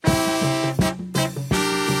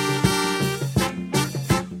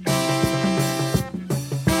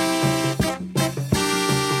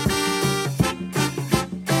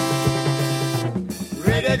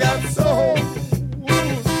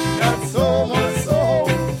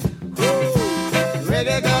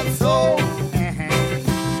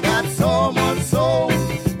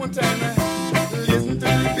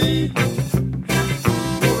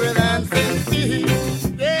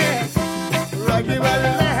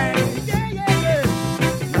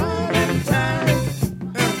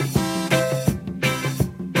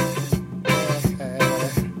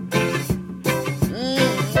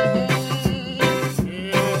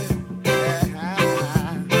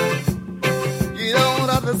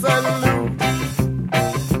another salute.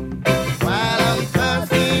 While I'm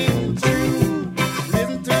passing through,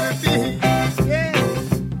 listen to the beat, yeah.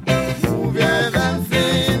 Move your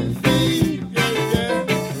dancing feet, yeah,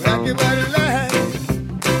 yeah. Rock your body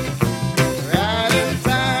right in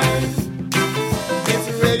time. This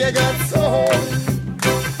reggae got so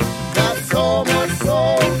much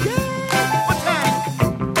soul.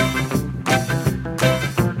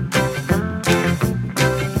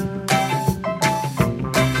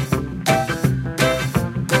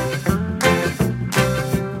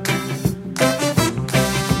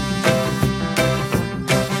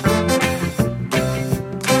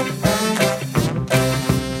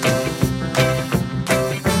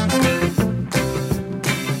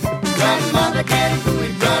 Grandmother can do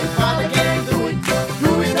it, grandfather can do it.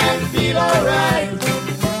 Do it and feel alright.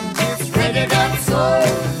 This reggae got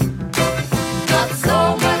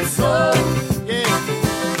so much soul. Yeah,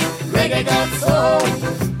 reggae got soul.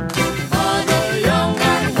 For the young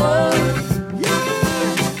and old.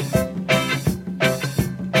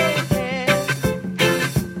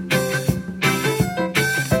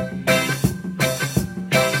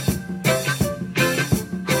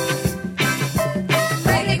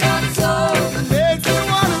 Reggae got soul. Makes you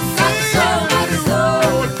wanna sing. Got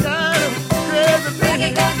Kind of crazy thing.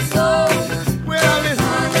 Reggae got soul. Well, listen For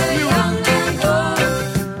to the the young music. and old.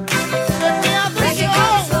 Take me out the Reggae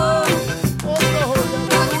got show. soul. Oh, Lord,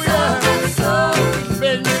 we Got are. soul.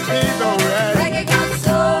 Make me feel alright. Reggae got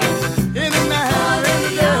soul. In the night, For in the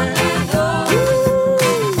the young day. and old.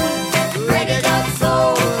 Reggae got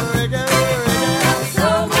soul. Reggae. So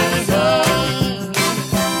many things.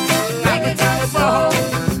 Reggae got soul.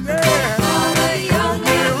 Yeah. For the young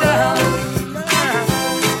and old.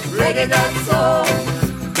 Reggae got soul.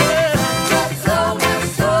 Got so much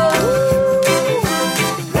soul.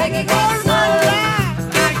 Reggae got soul.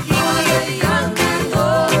 For the young and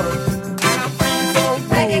old.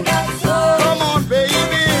 Reggae got soul. Come on,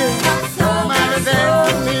 baby. Got so Come on much and soul.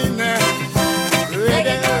 dance with me now.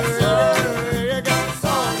 Reggae got soul. Reggae got For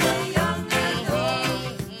soul. the young and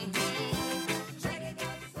old. Reggae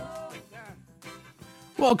got soul.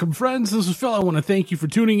 Welcome, friends. This is Phil. I want to thank you for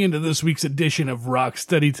tuning into this week's edition of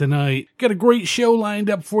Rocksteady Tonight. Got a great show lined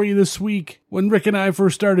up for you this week. When Rick and I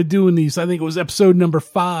first started doing these, I think it was episode number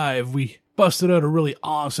 5, we busted out a really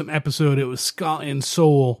awesome episode. It was Ska and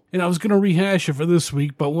Soul. And I was going to rehash it for this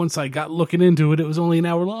week, but once I got looking into it, it was only an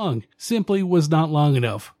hour long. Simply was not long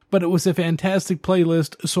enough. But it was a fantastic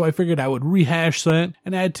playlist, so I figured I would rehash that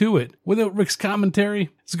and add to it. Without Rick's commentary,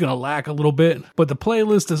 it's going to lack a little bit, but the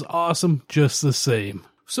playlist is awesome just the same.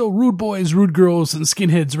 So rude boys, rude girls, and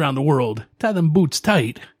skinheads around the world, tie them boots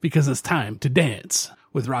tight, because it's time to dance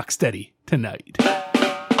with Rocksteady Tonight.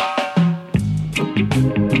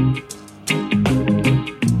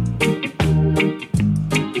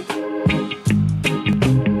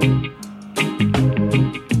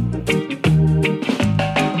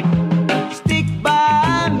 Stick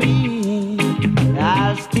by me,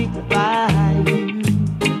 I'll stick by you.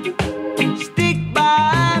 Stick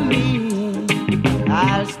by me,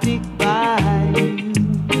 I'll stick by you.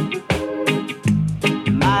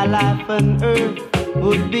 My life on earth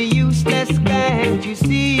would be useless, can't you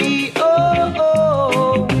see? Oh,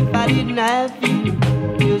 oh, if I didn't have you,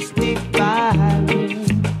 you'll stick by me.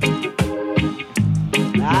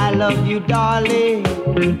 I love you, darling,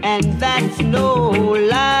 and that's no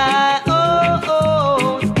lie. Oh,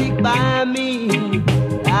 oh, stick by me,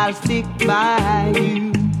 I'll stick by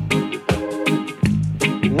you.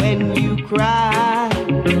 When you cry,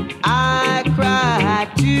 I cry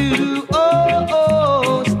too. Oh,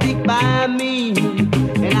 oh, stick by me,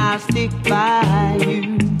 and I'll stick by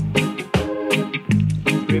you.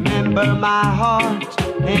 Remember, my heart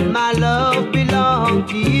and my love belong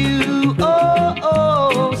to you. Oh,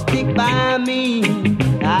 oh, stick by me,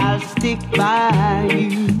 I'll stick by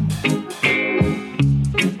you.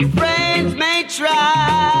 Friends may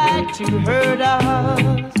try to hurt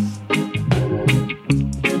us,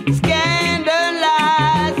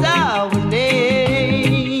 scandalize our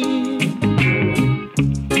name.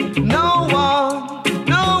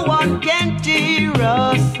 No one can tear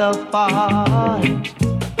us apart.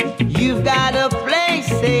 You've got a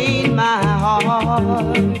place in my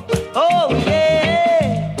heart. Oh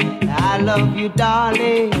yeah, I love you,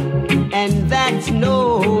 darling, and that's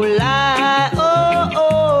no lie. Oh,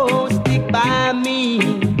 oh, stick by me,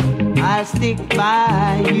 I'll stick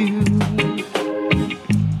by you.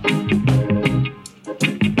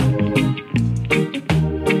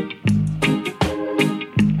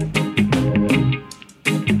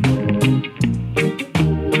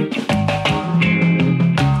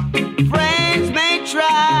 Friends may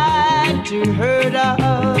try to hurt us,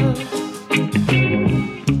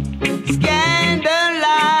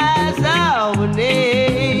 scandalize our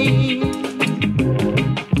name.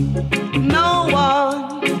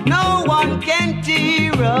 No one can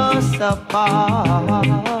tear us apart.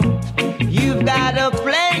 You've got a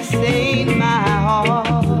place in my heart.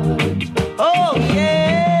 Oh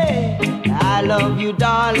yeah, I love you,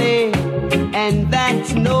 darling, and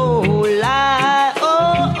that's no lie.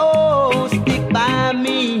 Oh, stick by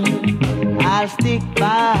me, I'll stick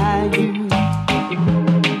by you.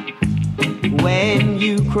 When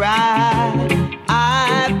you cry,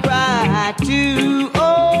 I cry too.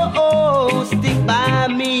 Oh, stick by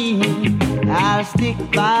me, I'll stick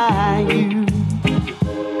by you.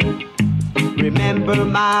 Remember,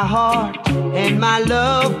 my heart and my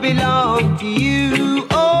love belong to you.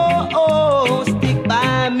 Oh, stick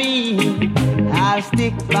by me, I'll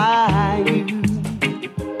stick by you.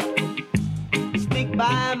 Stick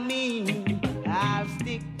by me, I'll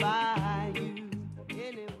stick by you.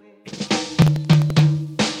 Anyway.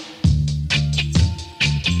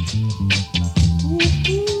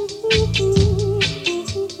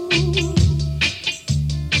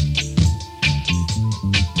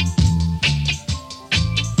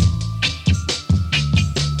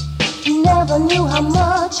 Never knew how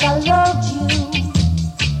much I loved you.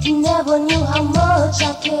 Never knew how much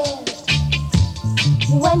I cared.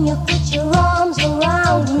 When you put your arms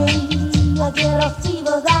around me, I get a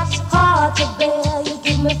fever that's hard to bear. You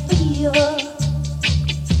give me fever.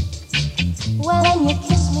 When you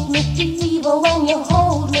kiss me, fever. When you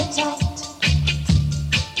hold me tight,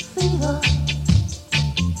 fever.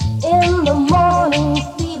 In the morning,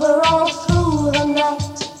 fever all through the night.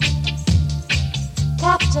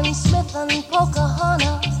 Captain Smith and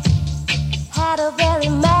Pocahontas had a very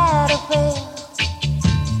mad affair.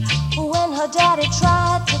 When her daddy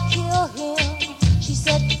tried to kill him, she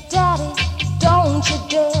said, Daddy, don't you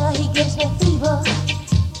dare. He gives me fever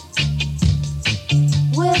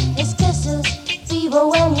with his kisses, fever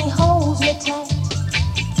when he holds me tight.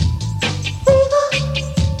 Fever,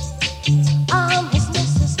 I'm his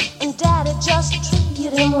missus, and Daddy just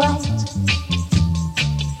treated him right.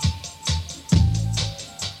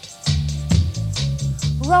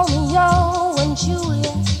 Romeo and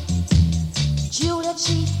Juliet,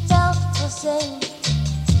 she felt the same.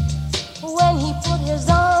 When he put his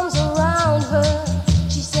arms around her,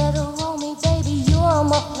 she said, Romy, baby, you're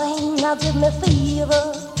my flame, now give me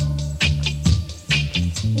fever.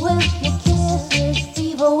 With your kisses,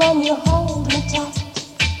 fever when you hold me tight.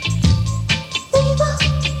 Fever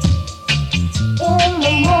in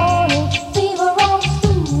the morning, fever all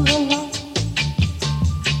through the night.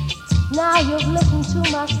 Now you've listened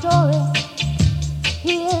to my story.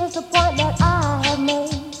 Here's the point that I have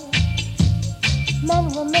made.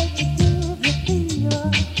 Men were made to give you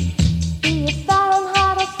fever. Be it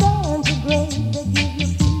Fahrenheit or centigrade, they give you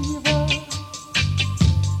fever.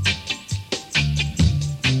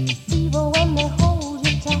 Fever when they hold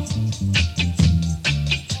you tight.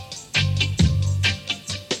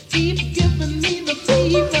 Keep giving me the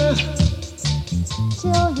fever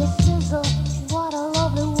till you sizzle. What a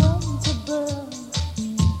lovely way to burn.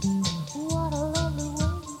 What a lovely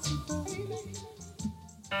way to burn.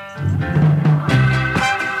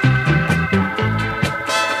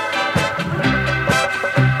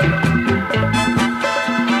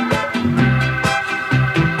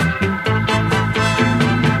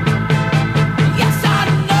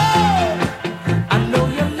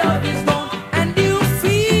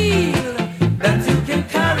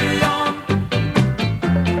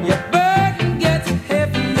 Yeah.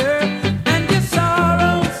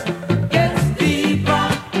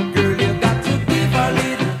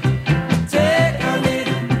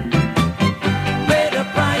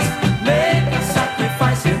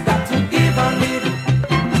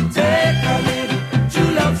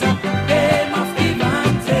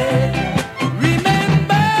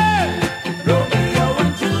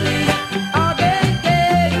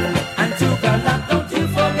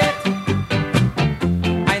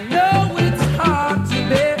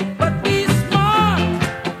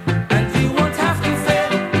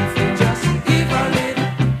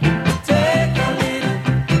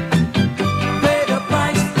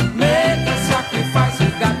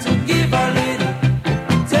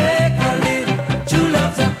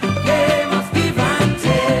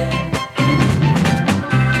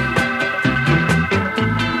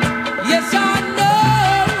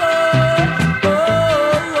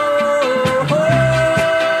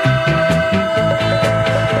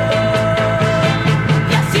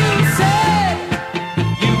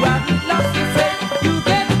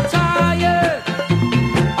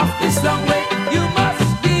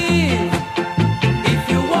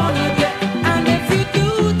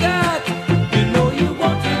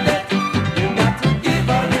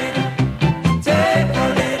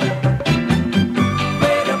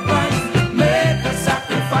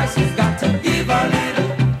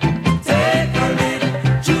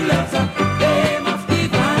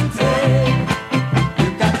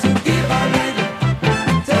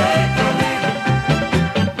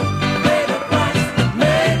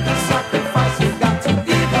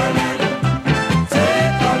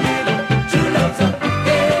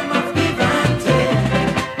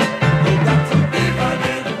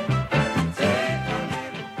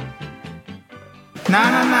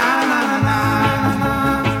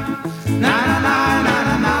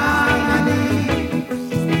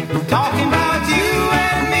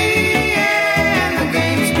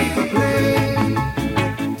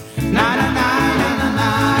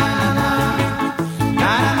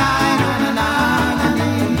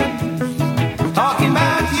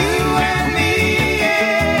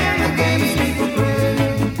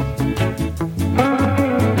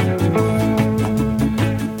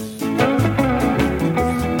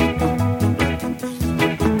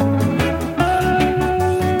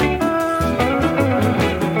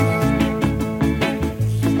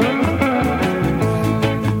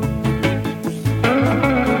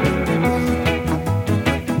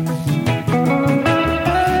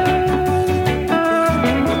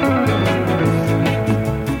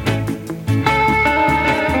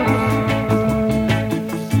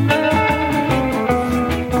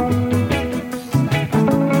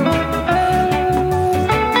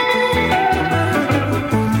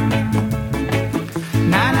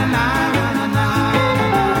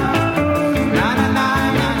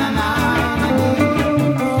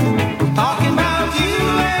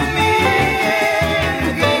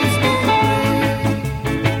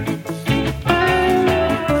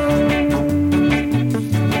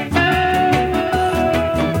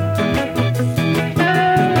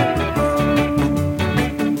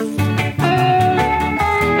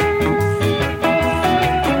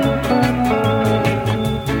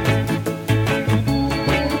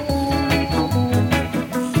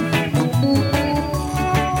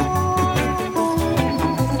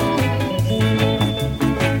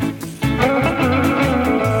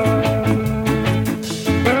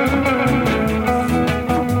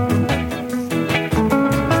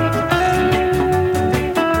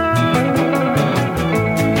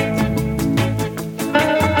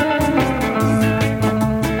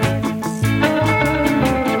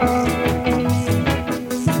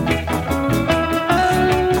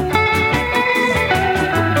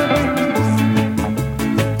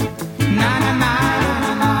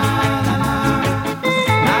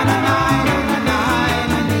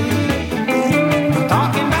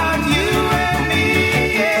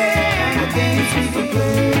 secret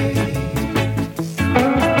place.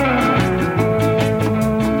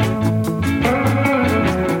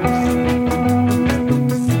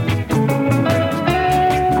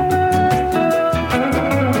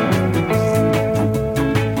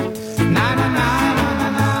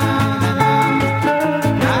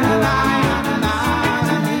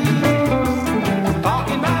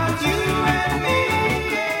 Talking about you and me.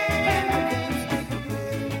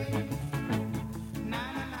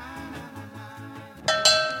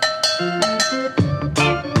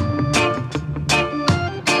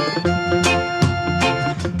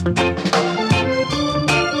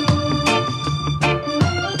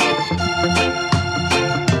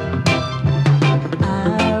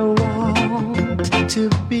 I want to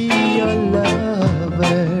be your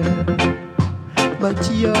lover,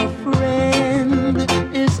 but your friend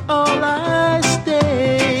is all I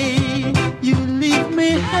stay. You leave me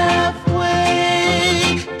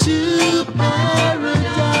halfway to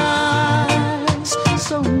paradise,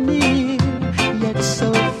 so near yet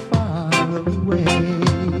so far away.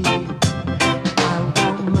 I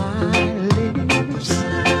want my lips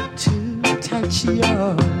to touch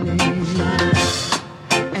your lips,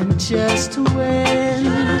 and just when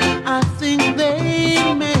I think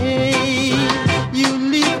they may, you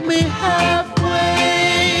leave me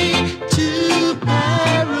halfway to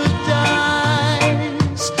paradise,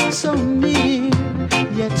 so near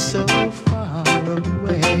yet so far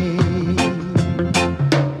away.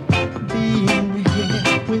 Being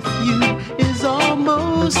here with you is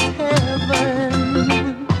almost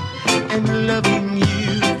heaven, and loving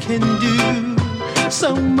you can do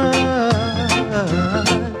so much.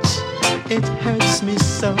 It hurts me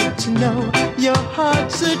so to know your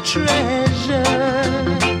heart's a treasure,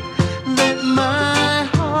 that my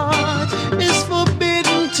heart is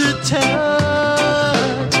forbidden to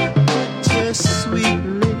touch. Put your sweet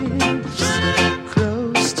lips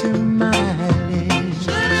close to my lips.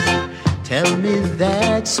 Tell me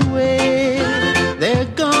that's where they're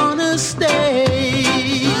gonna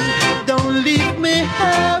stay. Don't leave me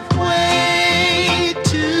halfway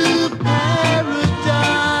to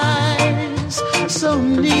paradise, so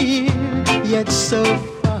near yet so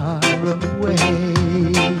far away.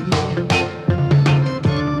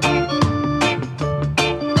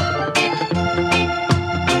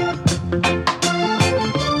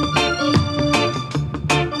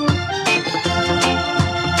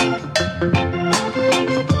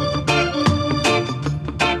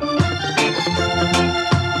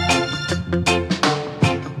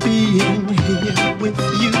 Being here with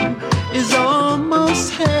you is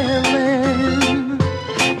almost heaven,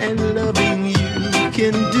 and loving you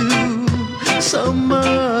can do so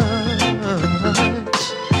much.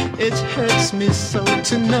 It hurts me so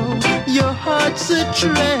to know your heart's a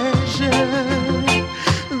treasure,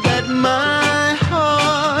 that my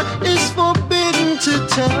heart is forbidden to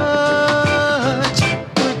touch.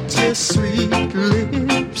 Put your sweet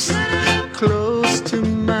lips close to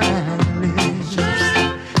my lips.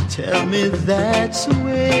 Tell me that's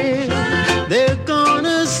where they're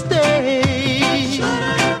gonna stay.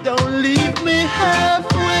 Don't leave me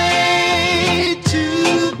halfway to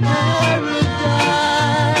paradise,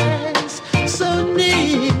 so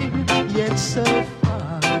near yet so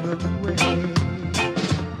far away.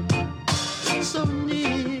 So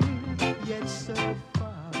near yet so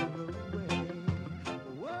far away.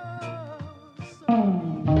 Whoa, so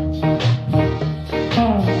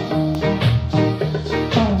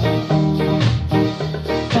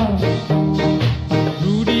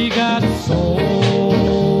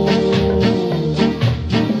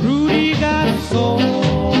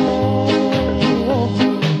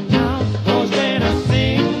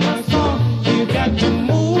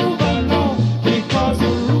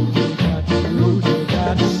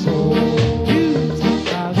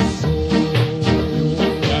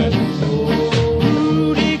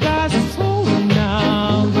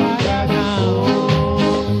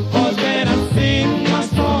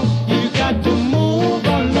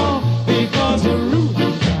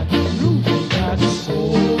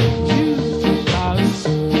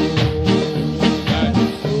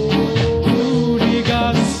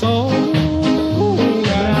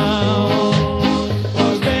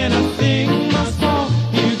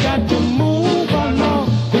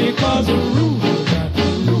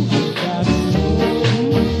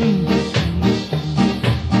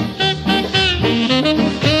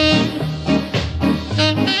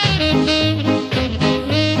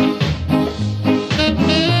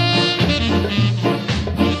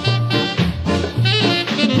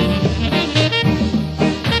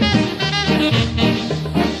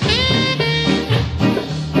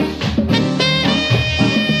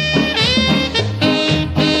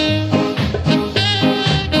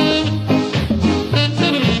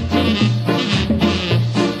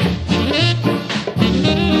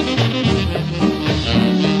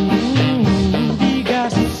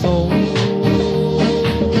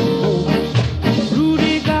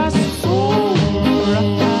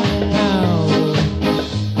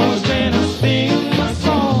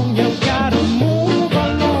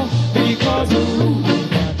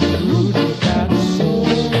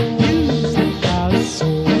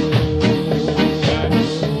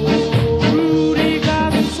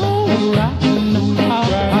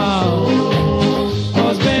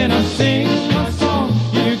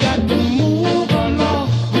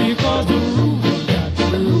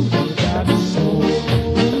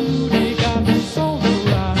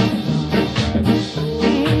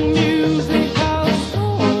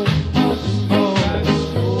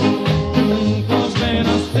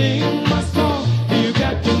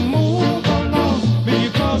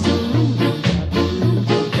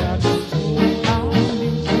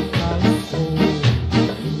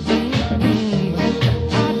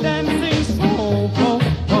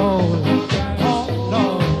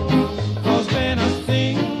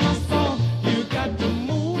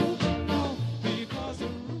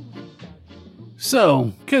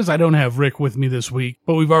So, because I don't have Rick with me this week,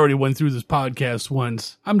 but we've already went through this podcast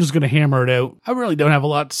once, I'm just going to hammer it out. I really don't have a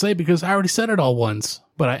lot to say because I already said it all once.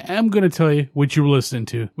 But I am going to tell you what you were listening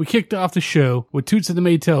to. We kicked off the show with Toots and the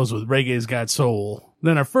Maytals with Reggae's Got Soul.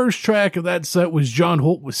 Then our first track of that set was John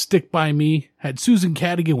Holt with Stick By Me, had Susan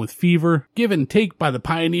Cadigan with Fever, Give and Take by the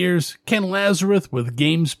Pioneers, Ken Lazarus with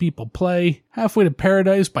Games People Play, Halfway to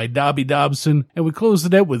Paradise by Dobby Dobson, and we closed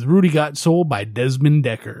it out with Rudy Got Soul by Desmond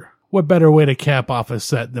Decker. What better way to cap off a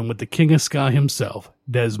set than with the King of Ska himself,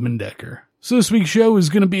 Desmond Decker. So this week's show is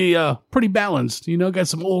going to be pretty balanced. You know, got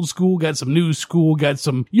some old school, got some new school, got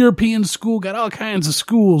some European school, got all kinds of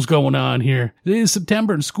schools going on here. It is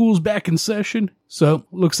September and school's back in session, so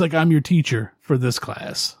looks like I'm your teacher for this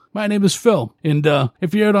class. My name is Phil, and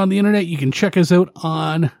if you're out on the internet, you can check us out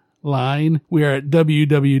online. We are at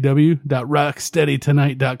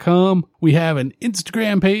www.rocksteadytonight.com. We have an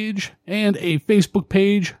Instagram page and a Facebook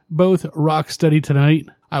page, both Rock Steady Tonight.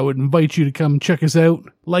 I would invite you to come check us out,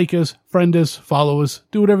 like us, friend us, follow us,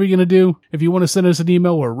 do whatever you're going to do. If you want to send us an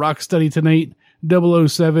email, we're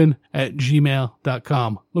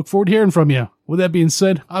rocksteadytonight007@gmail.com. Look forward to hearing from you. With that being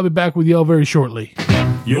said, I'll be back with y'all very shortly.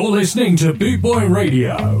 You're listening to Boot Boy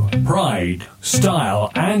Radio. Pride,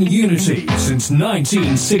 style, and unity since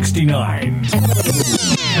 1969.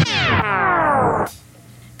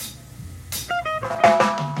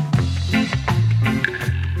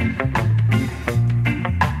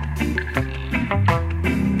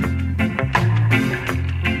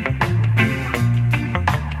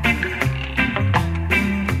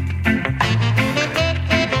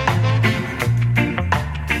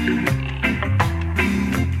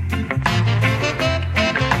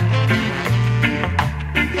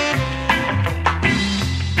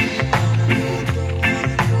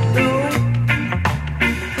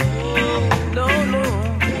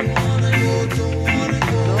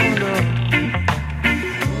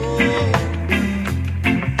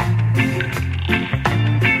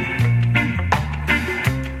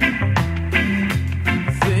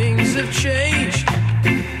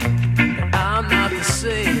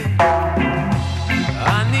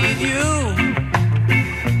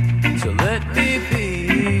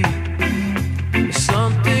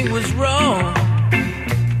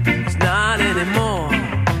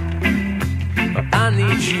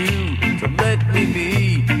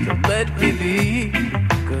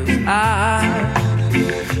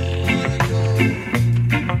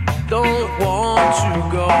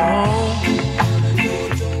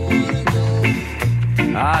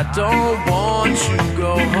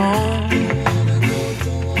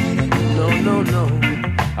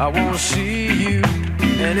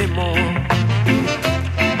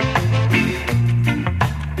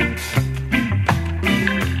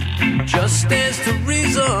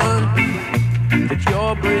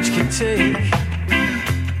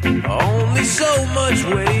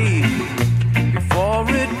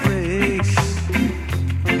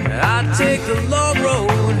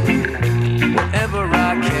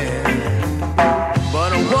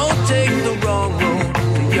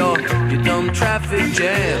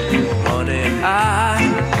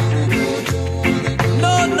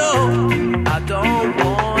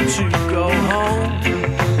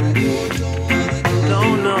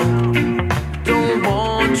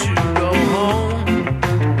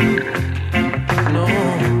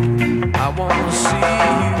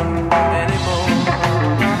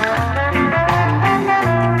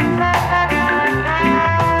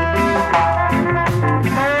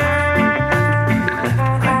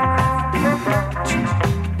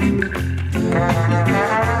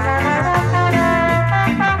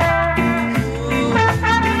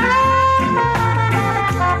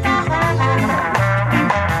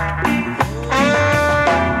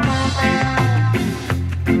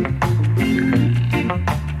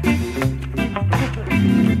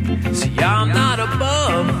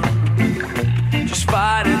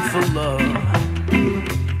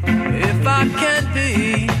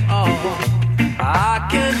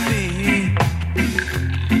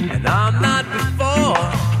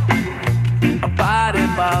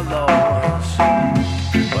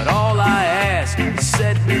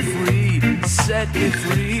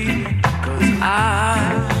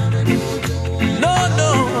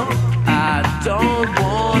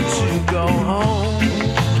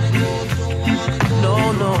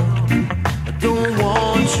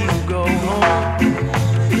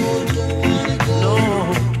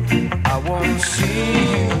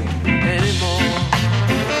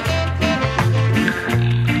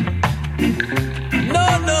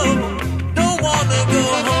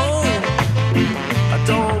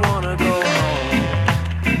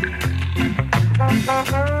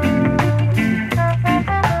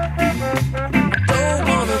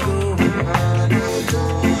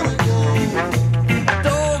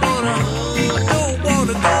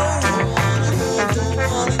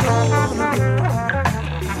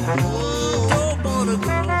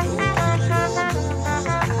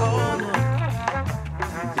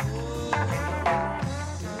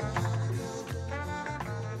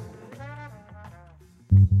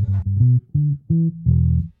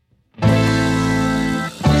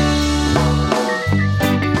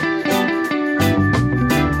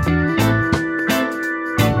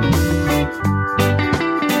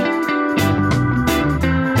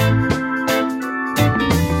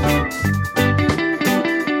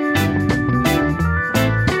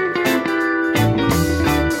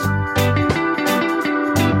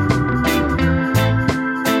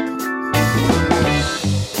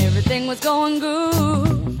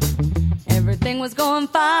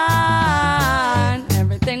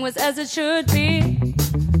 As it should be,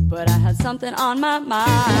 but I had something on my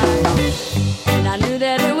mind, and I knew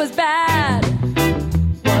that it was bad,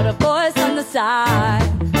 but a voice on the side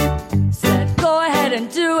said, go ahead and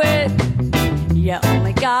do it, you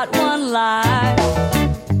only got one life.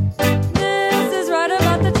 This is right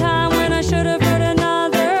about the time when I should have heard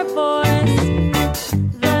another voice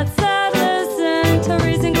that said, listen to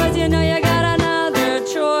reason, cause you know you got another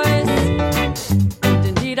choice. And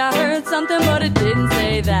indeed I heard something, but it didn't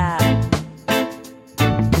say that.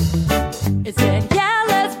 It said, yeah,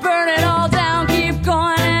 let's burn it all down, keep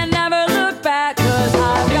going and never look back, cause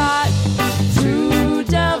I've got two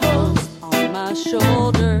devils on my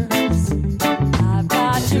shoulders. I've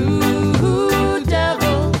got two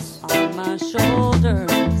devils on my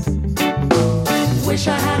shoulders. Wish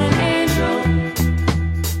I had an angel.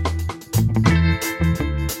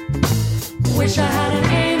 Wish I had an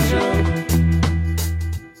angel.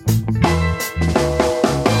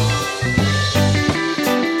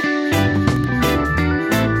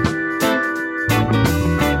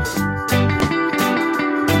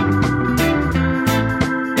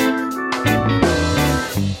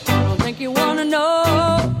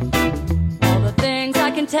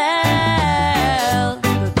 Tell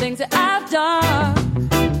the things that I've done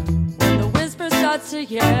when the whisper starts to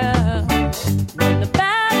yell, when the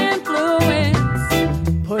bad influence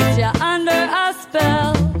puts you under a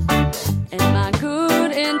spell, and my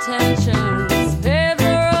good intentions pave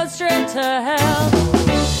the road straight to hell.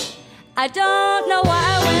 I don't know why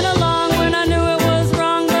I went along when I knew it was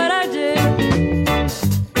wrong, but I did.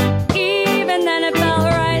 Even then it felt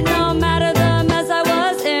right, no matter the mess I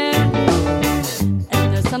was in.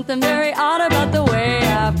 And there's something very odd about the way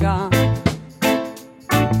I've gone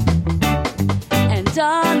and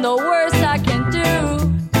done the worst I can do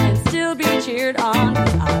and still be cheered on.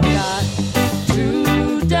 I've got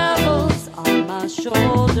two devils on my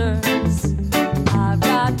shoulders. I've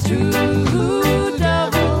got two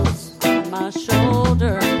devils on my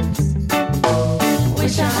shoulders.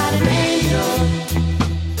 Wish I had an angel.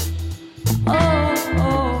 Oh,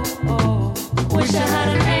 oh, oh. Wish I had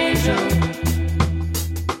an angel.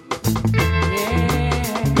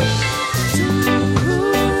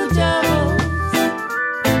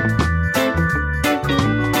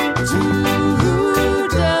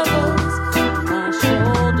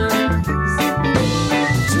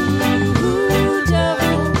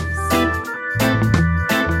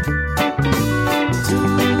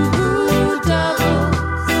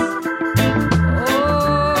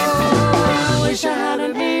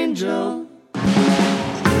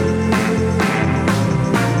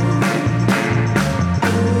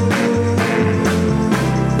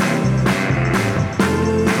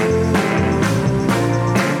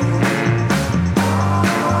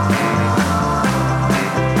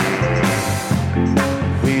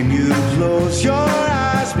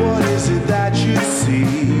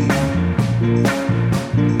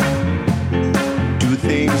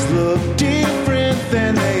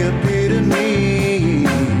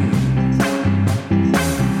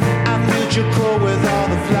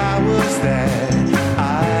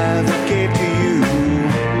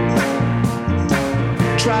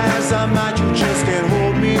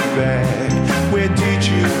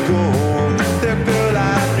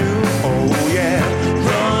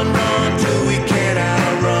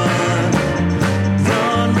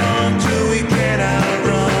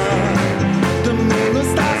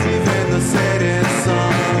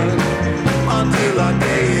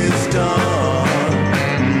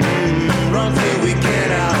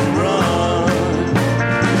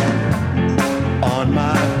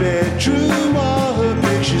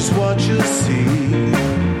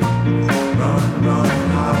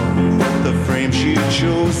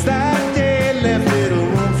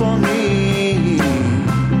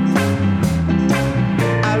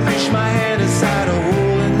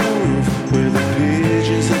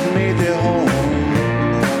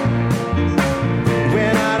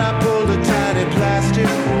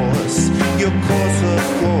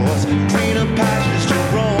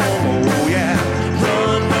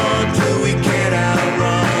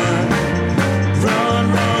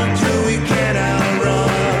 Run till we can't outrun.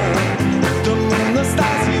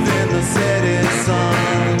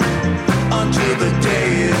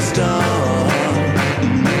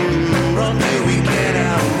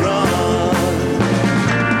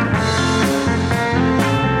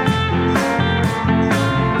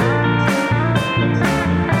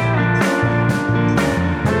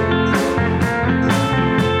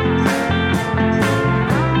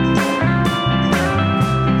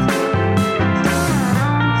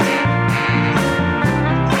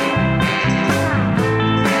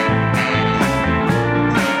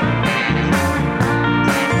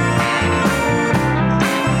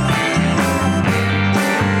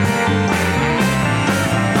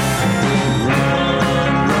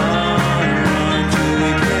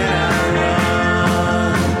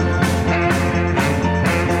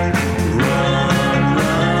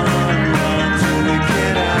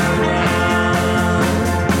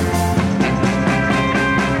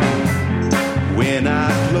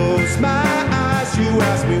 close my eyes, you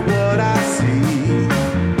ask me what I see.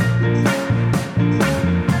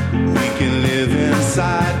 We can live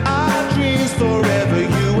inside our dreams forever,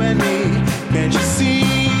 you and me. Can't you see?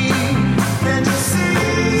 Can't you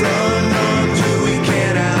see? Run, run, till we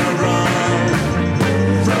can't outrun.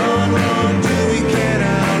 Run, run, till we can't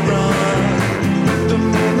outrun. The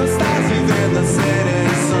moon, the stars, even the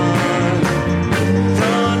setting sun.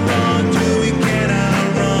 Run, run, till we can't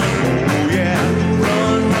outrun. Oh yeah.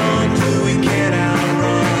 Run, run, till we can't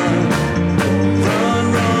outrun. Run,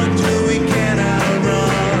 run, till we can't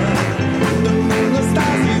outrun. The moon, the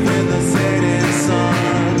stars, even the setting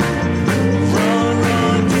sun. Run,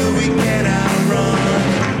 run, till we can't outrun.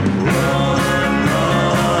 Run,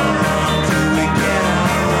 run, till we can't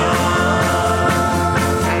outrun.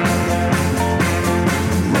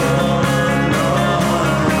 Run,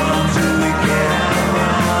 run, till we can't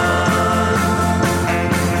outrun.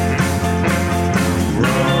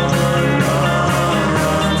 Run,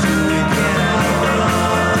 run, till we can't outrun.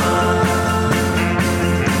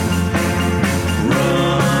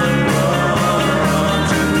 Run, run,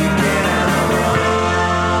 till we can't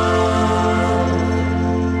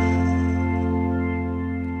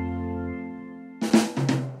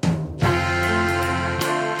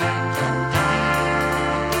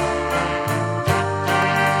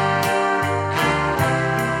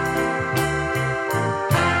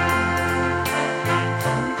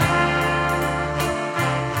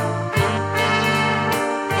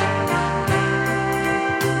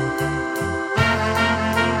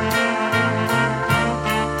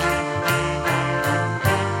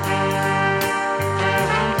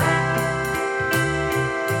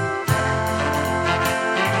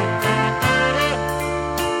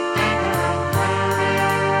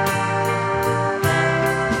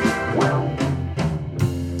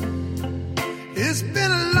It's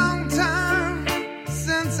been a long time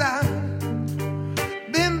since I've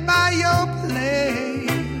been by your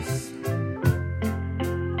place.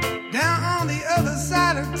 Down on the other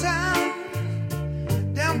side of town,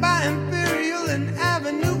 down by Imperial and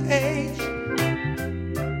Avenue H.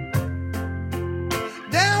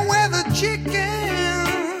 Down where the chicken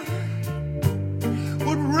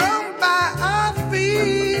would run by our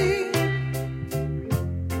feet.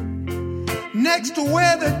 Next to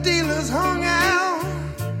where the dealers hung out,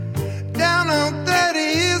 down on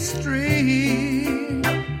 30th Street.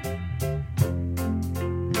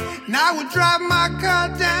 And I would drive my car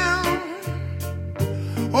down,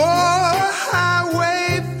 oh,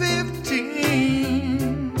 Highway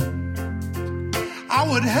 15. I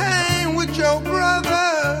would hang with your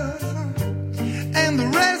brothers and the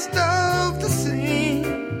rest of the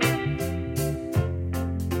scene.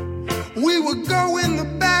 We would go in the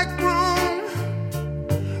back room,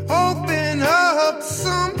 open up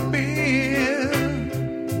some beer,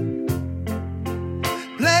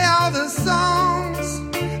 play all the songs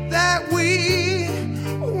that we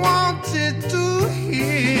wanted to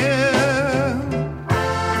hear.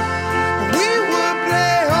 We would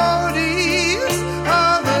play oldies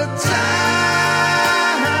all the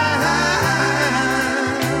time.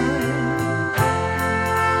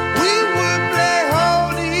 We would play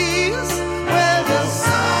oldies where the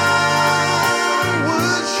sun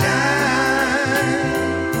would shine.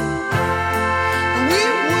 We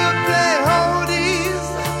would play oldies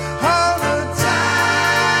all the time.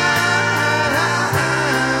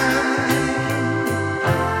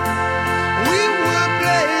 We would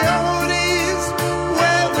play oldies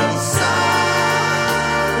where the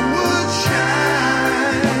sun would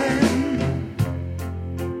shine.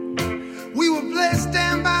 We would play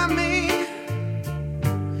Stand By Me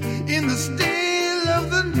in the still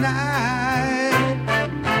of the night.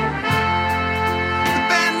 The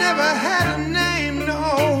band never had a name,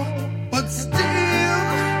 no, but still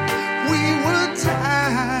we were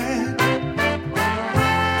tied.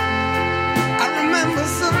 I remember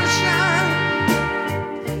sunshine,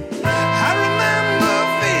 I remember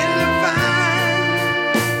feeling fine.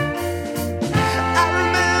 I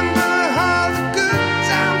remember all the good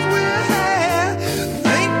times we had,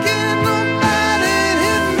 thinking about it,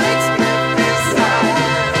 it makes me feel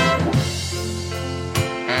sad.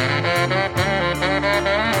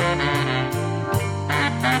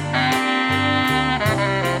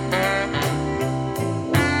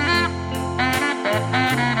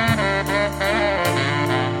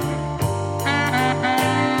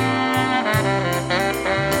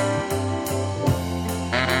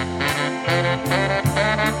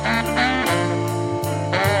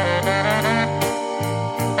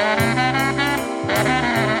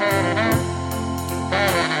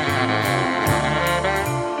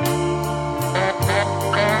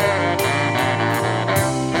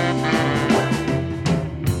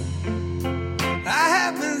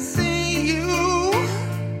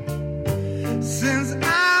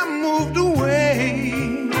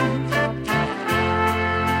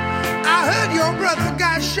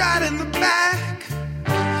 back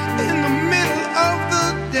in the middle of the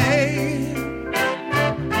day.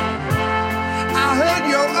 I heard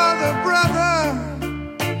your other brother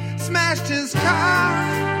smashed his car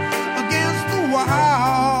against the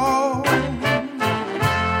wall.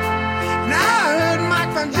 Now I heard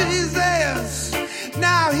Mike Van Jesus,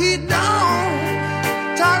 now he don't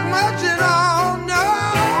talk much at all, no.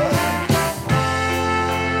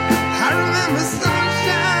 I remember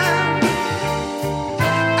sunshine,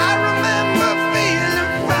 I remember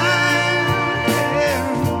feeling fine, yeah.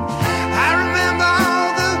 I remember all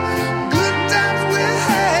the good times we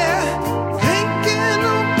had. Thinking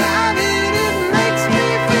about it, it makes me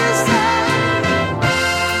feel sad.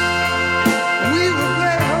 We would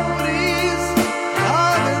play oldies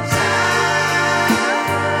all the time.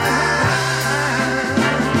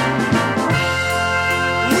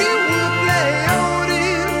 We would play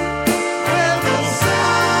oldies where the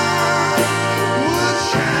sun would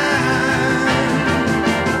shine.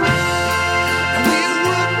 We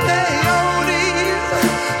would play oldies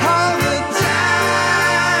all the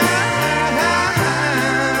time.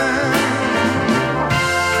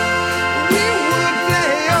 We would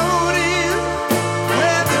play oldies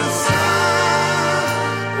where the sun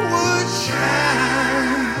would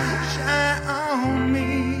shine on me.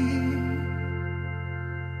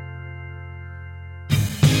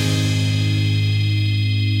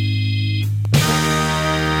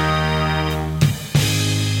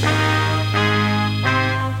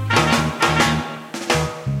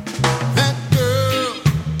 That girl,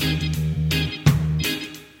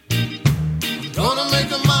 gonna make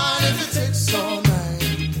her mine if it takes all night.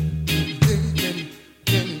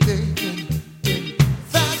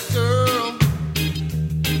 That girl,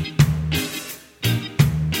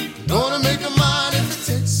 gonna make her mine if it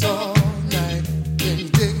takes all night.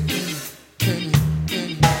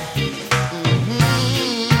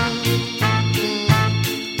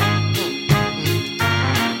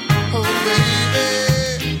 Oh baby,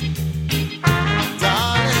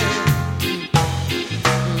 darling.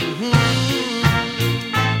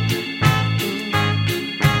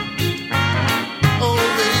 Oh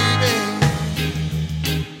baby,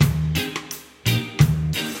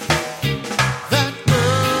 that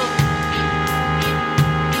girl,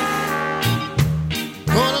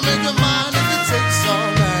 gonna make her mine if it takes all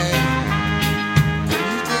night. Can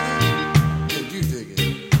you dig it? Can you dig it?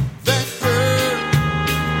 That girl,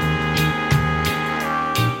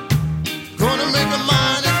 gonna make her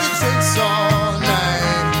mine if it takes all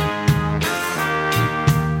night.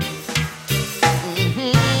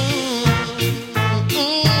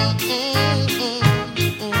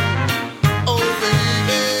 Oh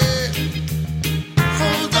baby,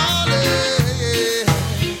 oh darling.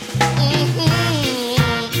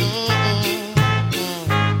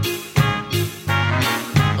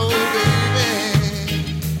 Oh baby.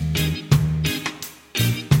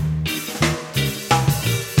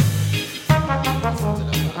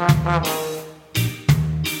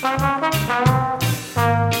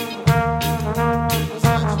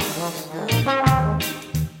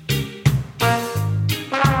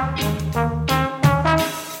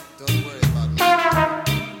 Don't worry about me.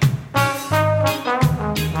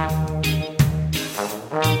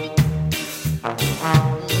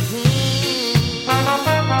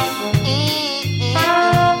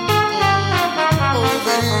 Oh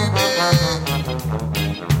baby,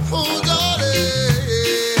 oh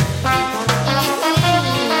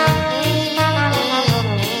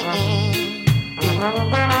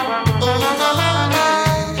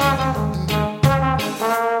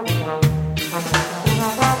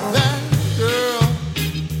That girl,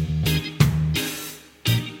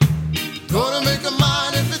 gonna make her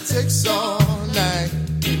mine if it takes all night.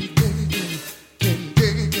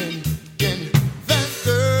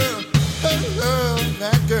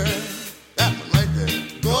 That girl, that one right there,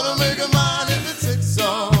 gonna make her mine if it takes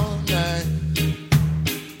all night.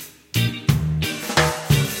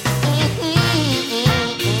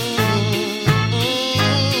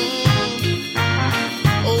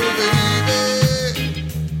 Oh baby,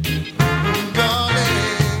 darling.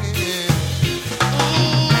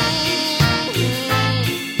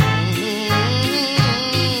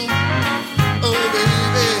 Oh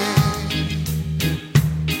baby.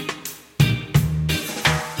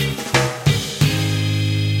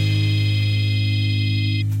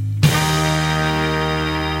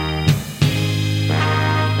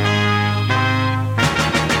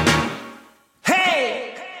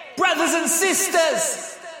 Hey, brothers and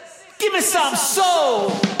sisters, give me some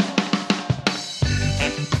soul.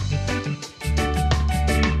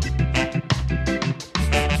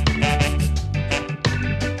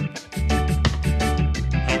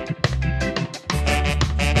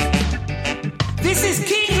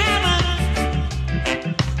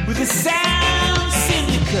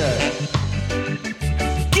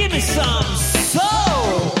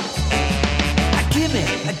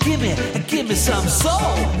 give me some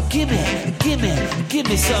soul. Give me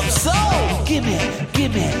some soul. Give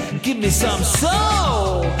me some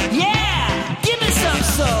soul. Yeah, give me some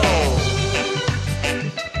soul.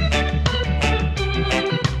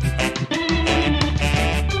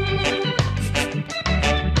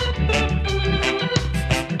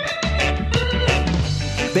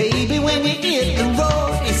 Baby, when you hit the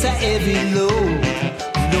road, it's a heavy load.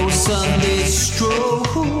 No Sunday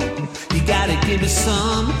stroll. You gotta give me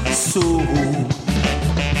some soul.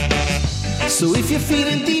 So if you're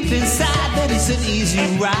feeling deep inside that it's an easy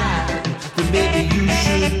ride, then maybe you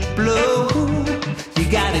should blow. You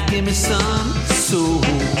gotta give me some soul.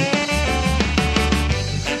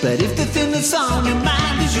 But if the thing that's on your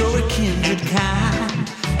mind is you're a kindred kind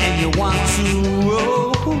and you want to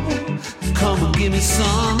roll, come and give me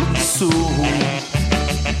some soul.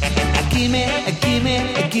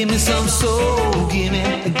 Give me some soul. Give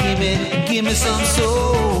me some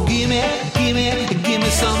soul. Give me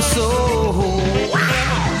some soul.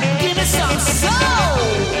 Wow. Give me some soul.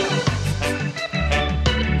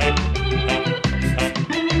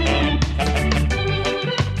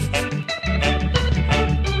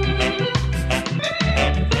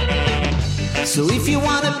 So if you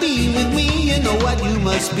wanna be with me, you know what you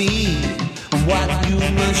must be, what you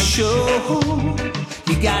must show.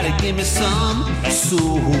 You gotta give me some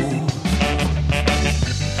soul.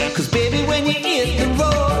 Cause baby, when you hit the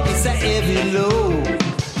road, it's a heavy load.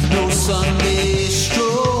 No Sunday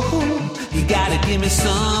stroll. You gotta give me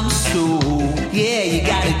some soul. Yeah, you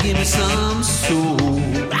gotta give me some soul.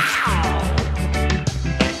 Wow.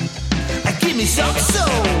 Give me some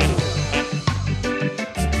soul.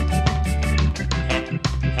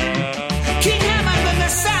 King Hammond and the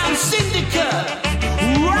Sound Syndicate.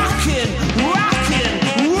 Rockin'.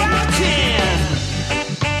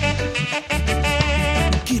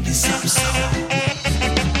 Give me some soul.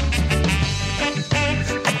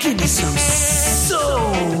 Give me some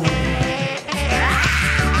soul.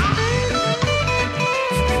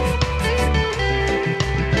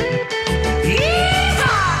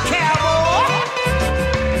 Yeehaw, cowboy!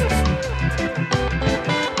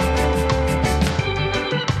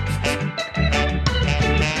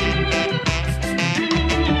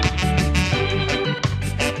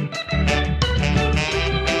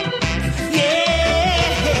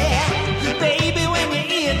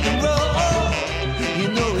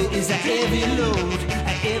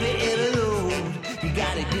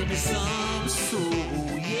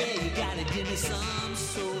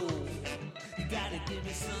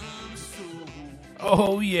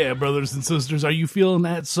 Oh yeah, brothers and sisters, are you feeling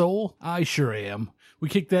that soul? I sure am. We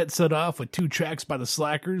kicked that set off with 2 tracks by the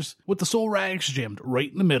Slackers, with the Soul Radix jammed right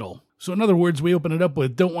in the middle. So in other words, we open it up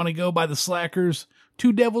with Don't Wanna Go by the Slackers,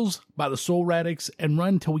 Two Devils by the Soul Radix, and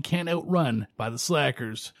Run Till We Can't Outrun by the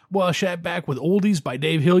Slackers. Well, Shat back with Oldies by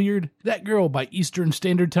Dave Hilliard, That Girl by Eastern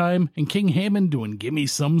Standard Time, and King Hammond doing Gimme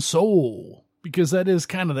Some Soul. Because that is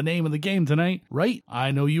kind of the name of the game tonight, right?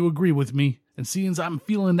 I know you agree with me. And seeing as I'm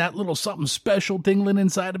feeling that little something special tingling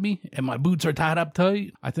inside of me, and my boots are tied up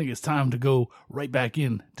tight, I think it's time to go right back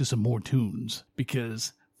in to some more tunes.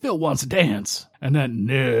 Because Phil wants to dance, and that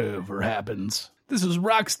never happens. This is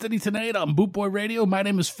Rocksteady Tonight on Bootboy Radio. My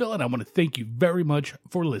name is Phil, and I want to thank you very much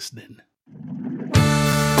for listening.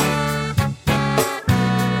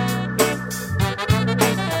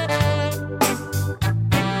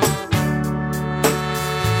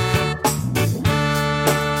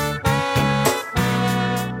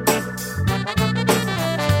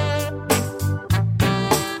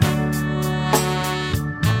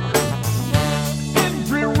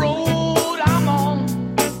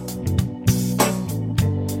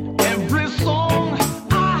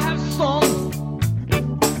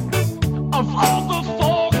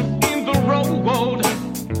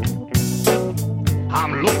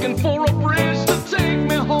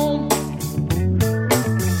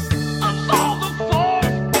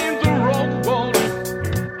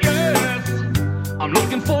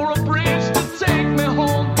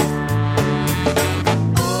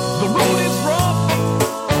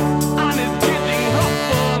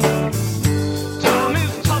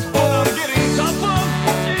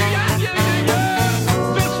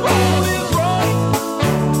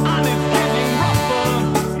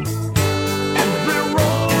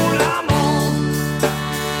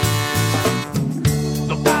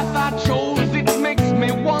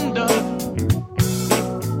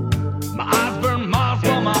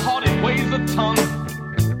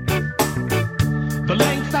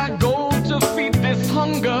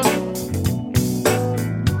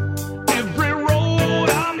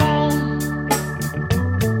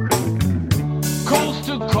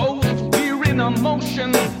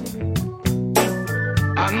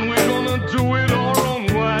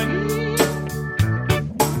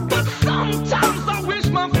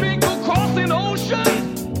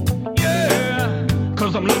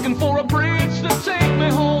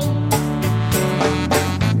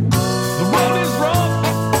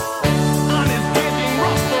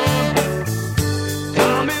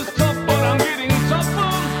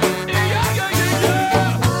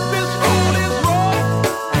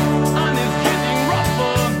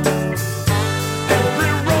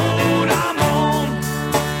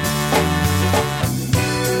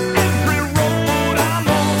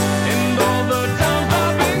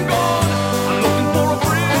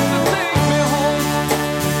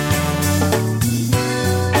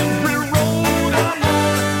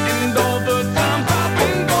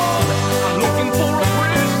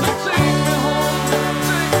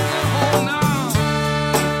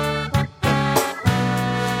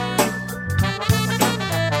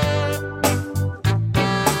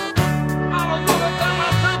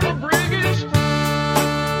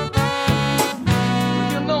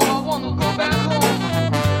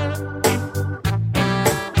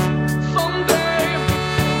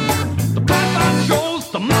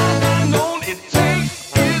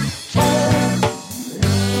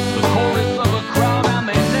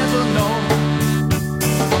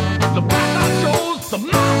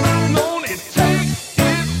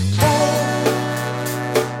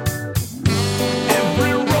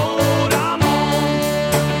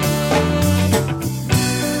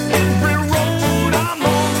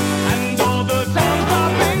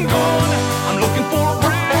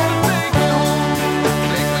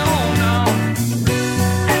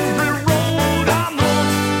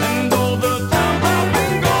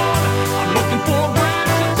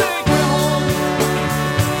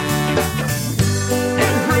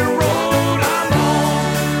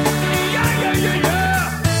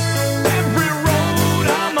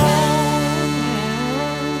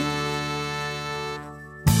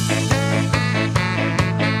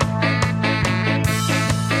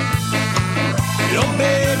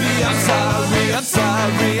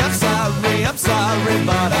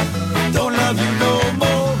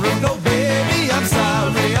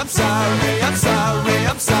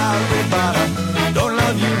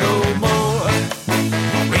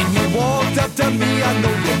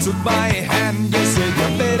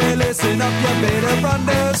 up, you better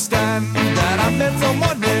understand that I met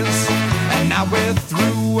someone else, and now we're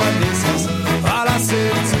through, and this is all I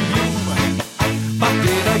said to you. But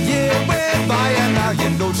then a year went by, and now you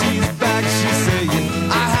know she's back. She's saying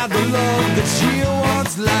I had the love that she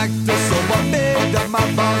once lacked. So I made up my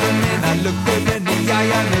mind, and then I looked her in the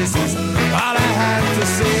eye, and this is all I had to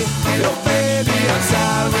say. Oh baby, I'm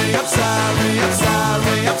sorry, I'm sorry, I'm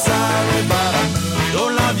sorry, I'm sorry, but I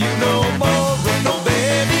don't love you no more. No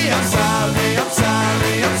baby, I'm sorry, I'm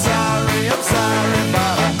sorry, I'm sorry, I'm sorry,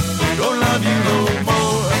 but I don't love you no more.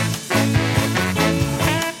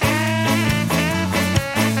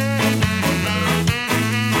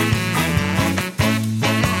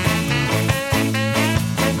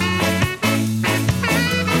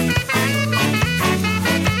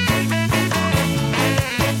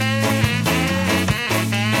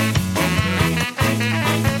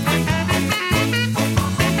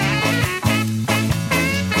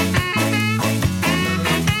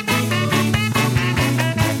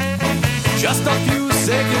 Just a few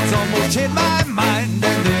seconds almost changed my mind,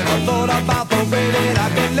 and then I thought about the way that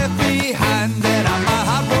I've been left behind. That my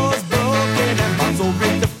heart was broken and my soul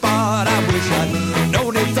ripped apart. I wish I'd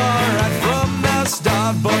known it's alright from the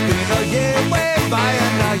start, but then a year went by,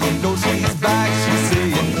 and now you know she's back. She's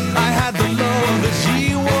saying I had the love that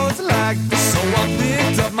she once lacked. So I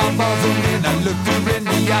picked up my balls and then I looked her in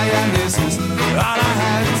the eye, and this is all I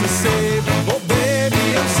had to say. Oh baby,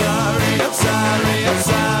 I'm sorry, I'm sorry, I'm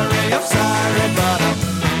sorry, I'm sorry, but I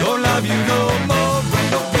don't love you no more.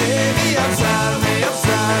 No baby, I'm sorry, I'm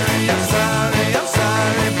sorry, I'm sorry, I'm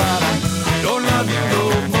sorry, but I don't love you no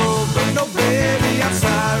more. No baby, I'm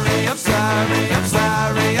sorry, I'm sorry, I'm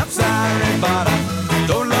sorry, I'm sorry, but I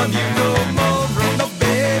don't love you no more. No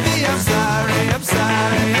baby, I'm sorry, I'm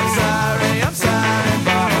sorry, I'm sorry, I'm sorry,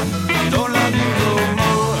 but I don't love you no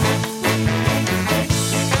more.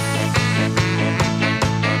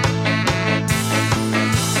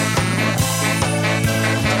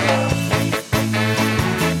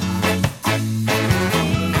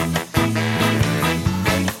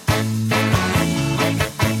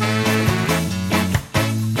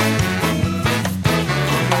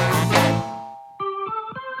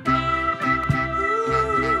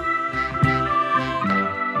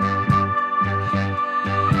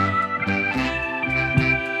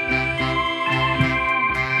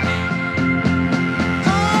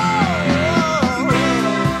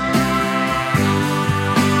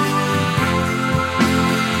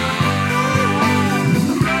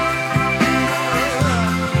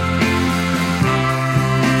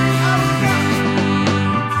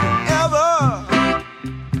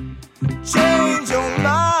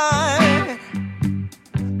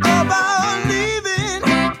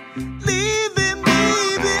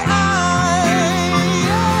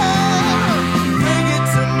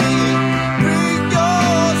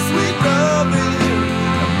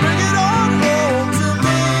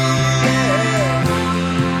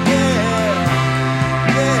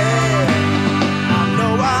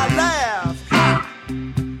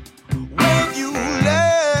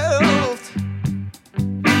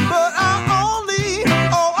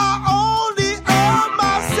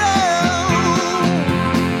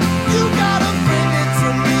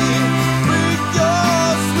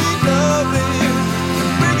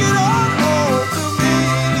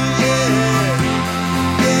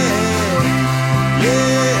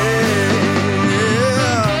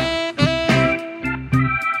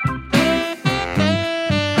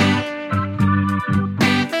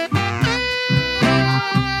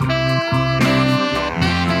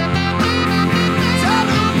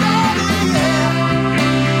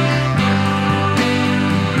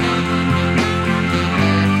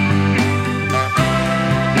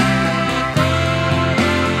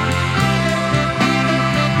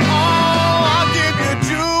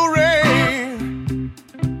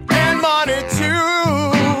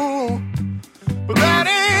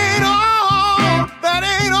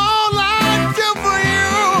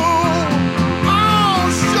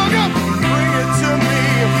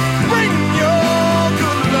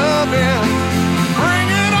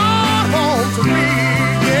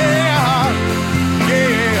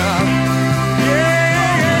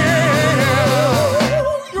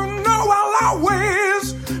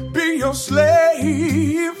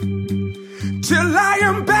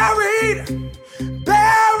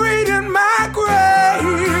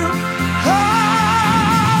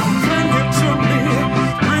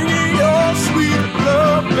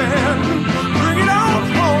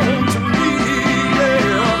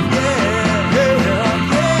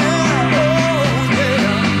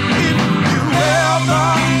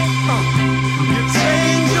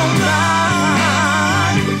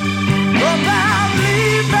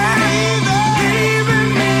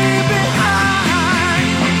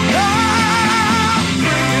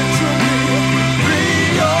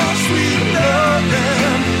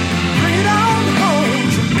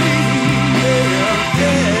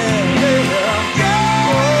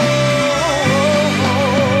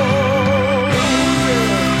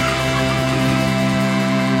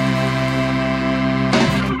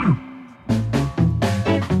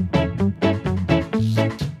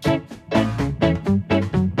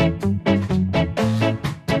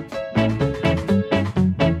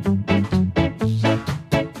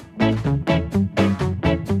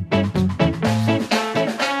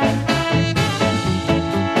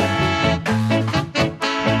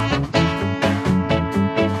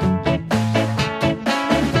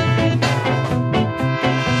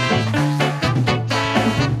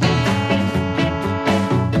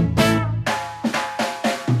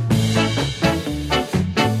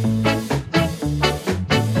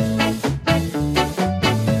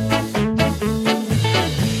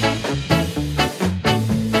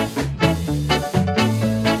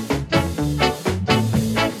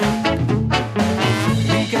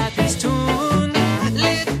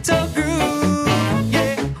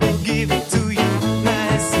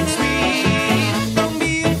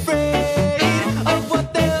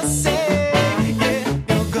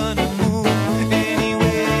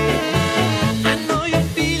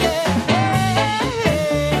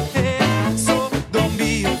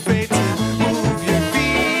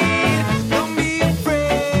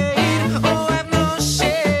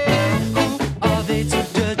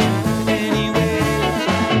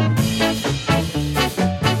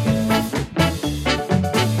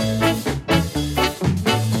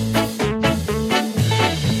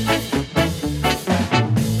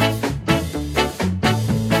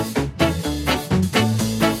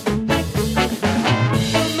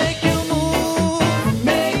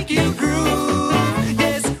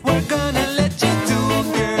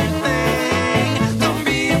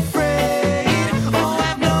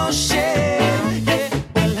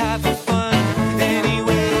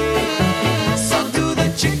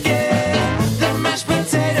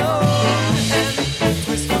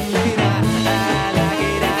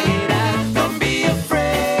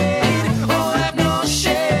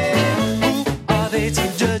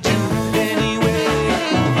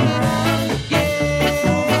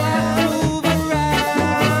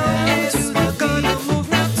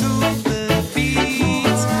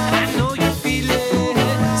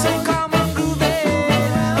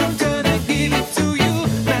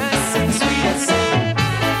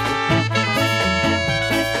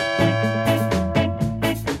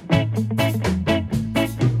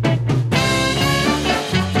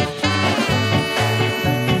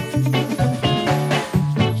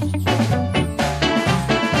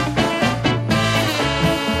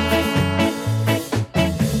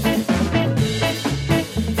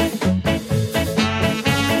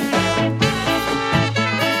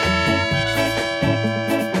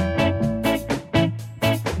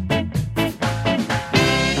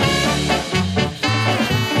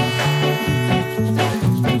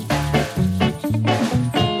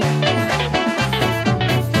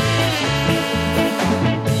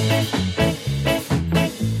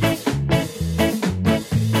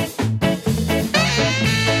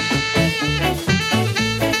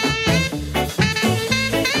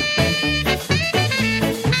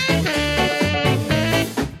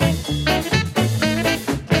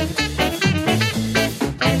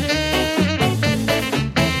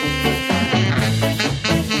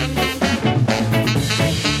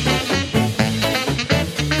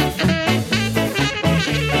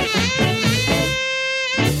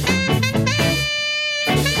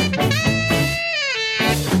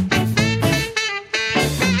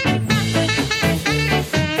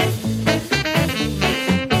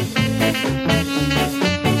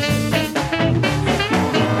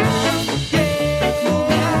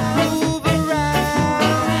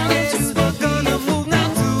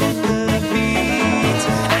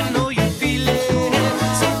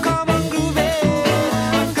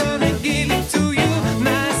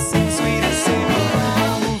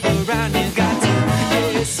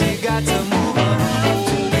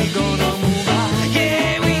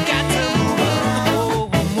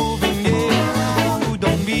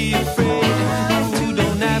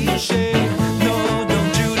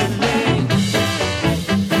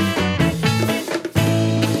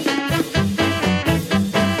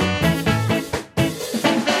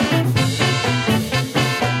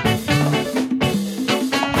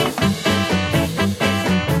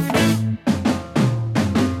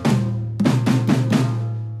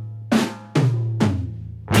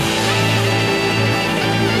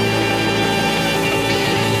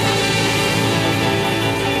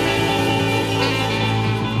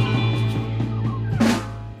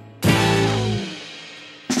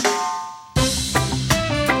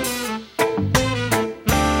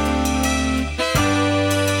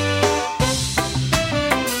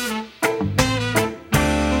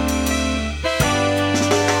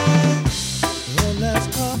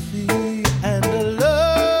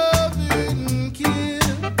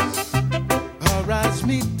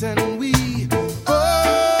 sweet, and we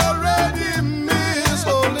already miss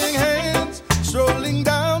holding hands, strolling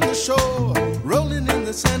down the shore, rolling in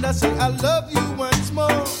the sand. I say I love you once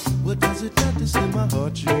more. What does it matter? Say my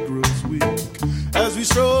heart she grows weak as we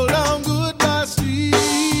stroll down Goodbye Street.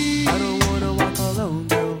 I don't wanna walk alone,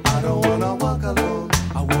 girl. I don't wanna walk alone.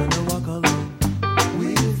 I wanna walk alone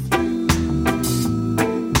with you.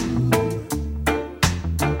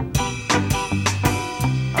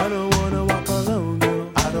 I don't wanna walk alone,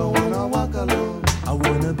 girl. I don't wanna walk alone. I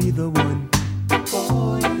wanna be the one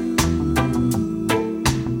for you.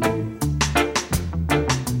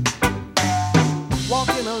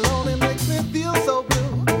 Walking alone, it makes me feel so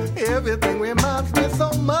blue. Everything reminds me so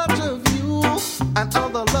much of you and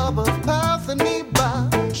other lovers passing me by.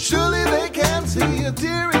 Surely they can see a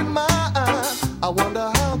tear in my eye. I wonder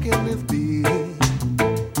how can this be?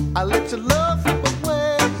 I let your love slip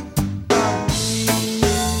away from me.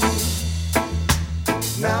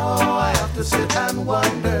 Now I have to sit and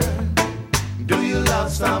wonder, do you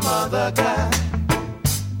love some other guy?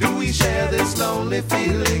 Do we share this lonely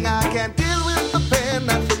feeling? I can't deal with the pain,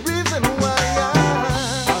 that's the reason why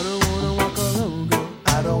I don't wanna walk alone, girl.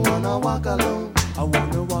 I don't wanna walk alone. I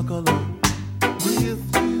wanna walk alone with you.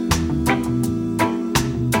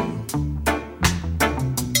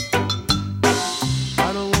 I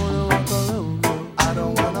don't wanna walk alone, girl. I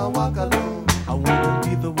don't wanna walk alone. I wanna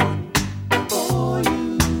be the one for you.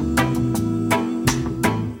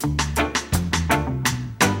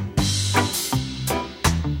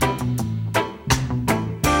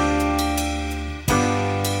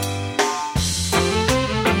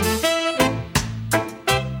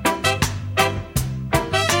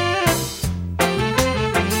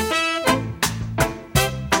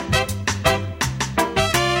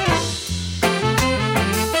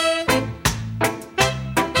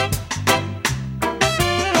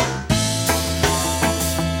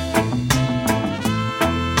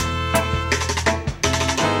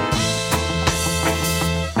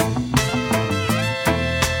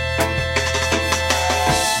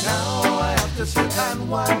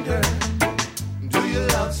 Wonder, do you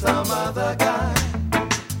love some other guy?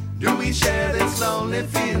 Do we share this lonely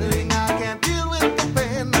feeling? I can't deal with the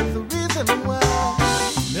pain, that's the reason why.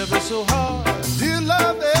 Never so hard did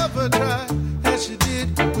love ever try as she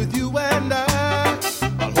did with you and I.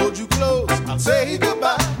 I'll hold you close, I'll say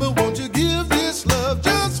goodbye, but won't you give this love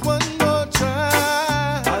just one more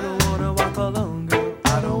try? I don't wanna walk alone, girl.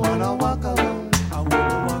 I don't wanna walk alone. I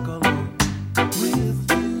wanna walk alone with you.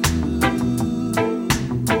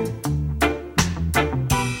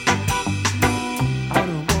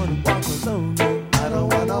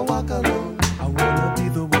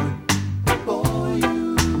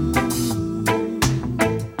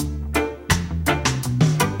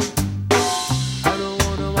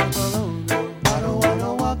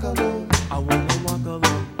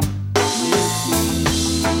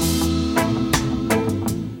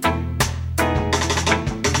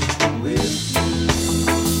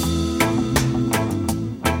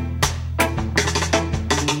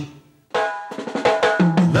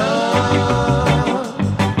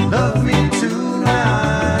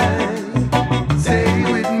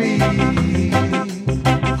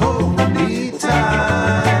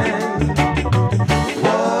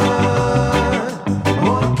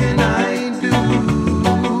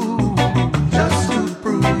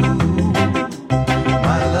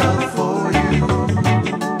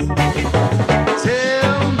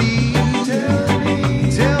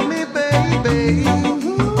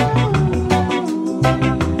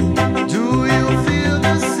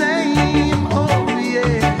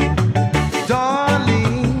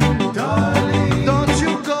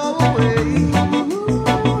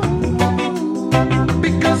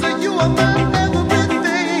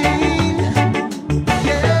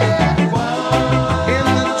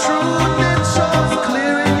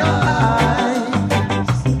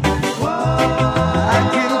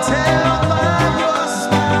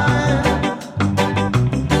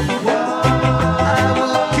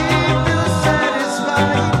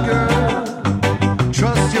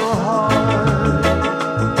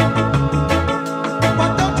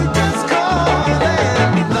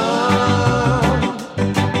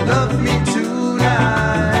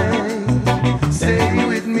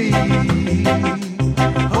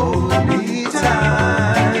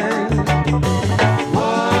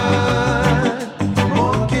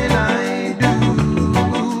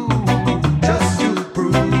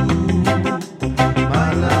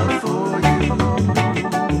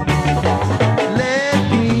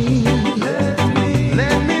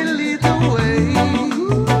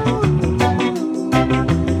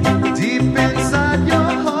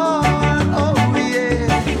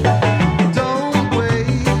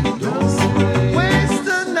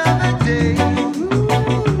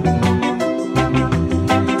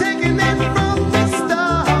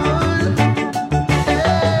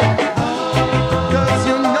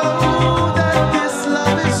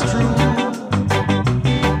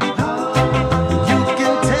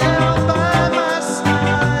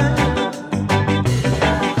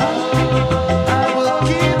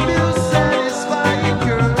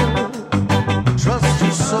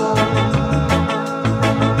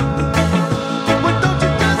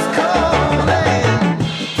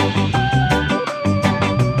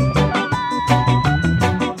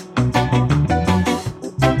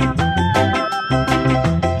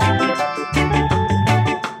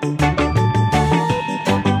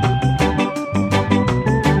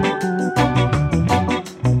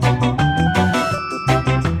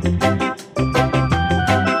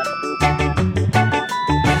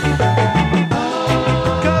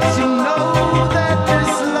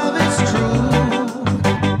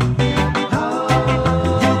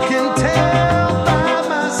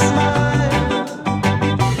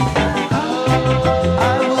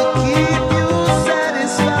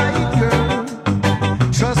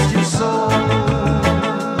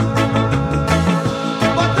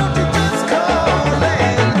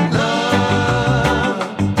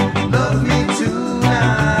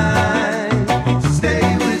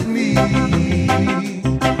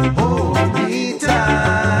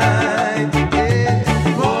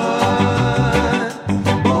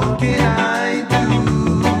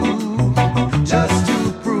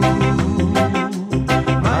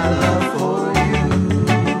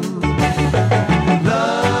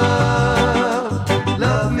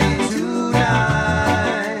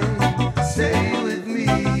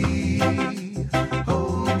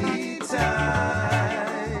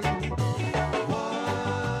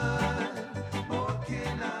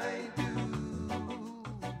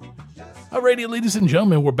 Alrighty, ladies and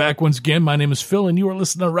gentlemen, we're back once again. My name is Phil, and you are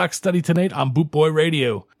listening to Rock Steady Tonight on Boot Boy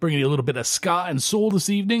Radio. Bringing you a little bit of ska and soul this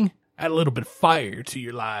evening. Add a little bit of fire to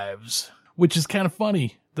your lives. Which is kind of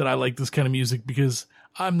funny that I like this kind of music because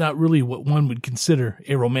I'm not really what one would consider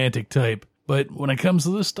a romantic type. But when it comes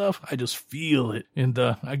to this stuff, I just feel it. And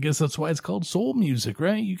I guess that's why it's called soul music,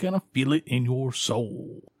 right? You kind of feel it in your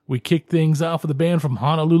soul. We kicked things off with a band from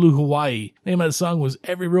Honolulu, Hawaii. Name of the song was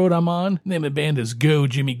Every Road I'm On. Name of the band is Go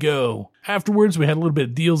Jimmy Go. Afterwards, we had a little bit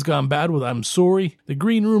of Deals Gone Bad with I'm Sorry. The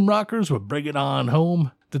Green Room Rockers with Bring It On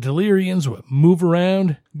Home. The Delirians with Move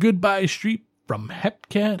Around. Goodbye Street from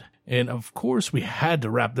Hepcat. And of course, we had to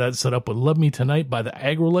wrap that set up with Love Me Tonight by the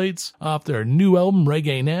Agrolites off their new album,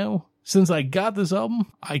 Reggae Now. Since I got this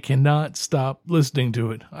album, I cannot stop listening to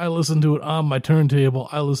it. I listen to it on my turntable.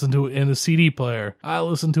 I listen to it in a CD player. I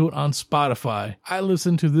listen to it on Spotify. I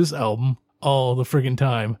listen to this album all the friggin'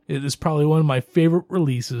 time. It is probably one of my favorite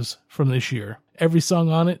releases from this year. Every song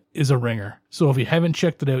on it is a ringer. So if you haven't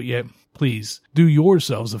checked it out yet, please do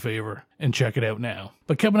yourselves a favor and check it out now.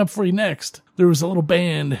 But coming up for you next, there was a little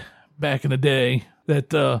band back in the day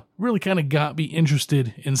that really kind of got me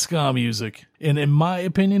interested in ska music. And in my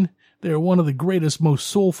opinion, they're one of the greatest, most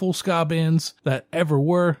soulful ska bands that ever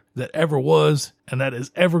were, that ever was, and that is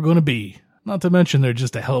ever going to be. Not to mention they're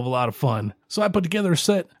just a hell of a lot of fun. So I put together a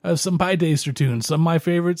set of some Pie Taster tunes, some of my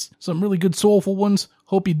favorites, some really good soulful ones.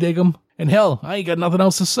 Hope you dig them. And hell, I ain't got nothing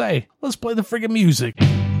else to say. Let's play the friggin' music.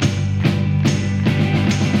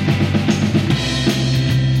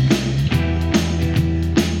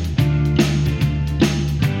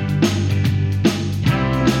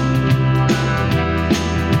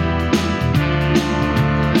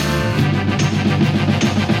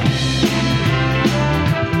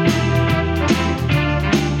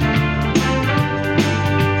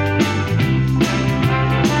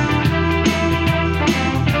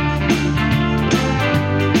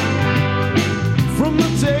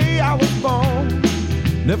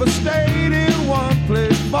 Never stayed in one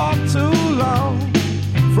place for too long.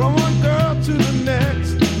 From one girl to the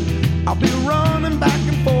next, I'll be running back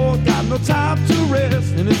and forth, got no time to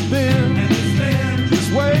rest. And it's been this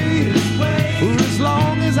way for as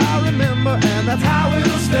long as I remember, and that's how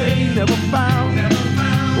it'll stay. Never found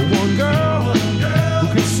one girl who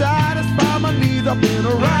can satisfy my needs. I've been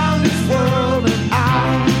around this world and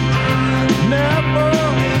I'll never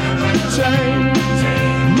change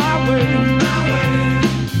my way.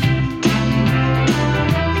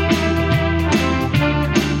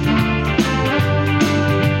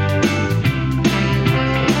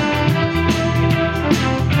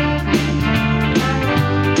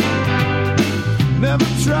 Never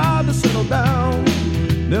tried to settle down,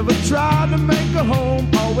 never tried to make a home,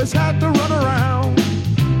 always had to run around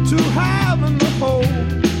to having the hope.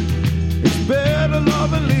 It's better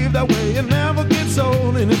love and leave, that way it never gets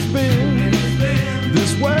old. And it's been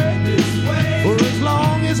this way for as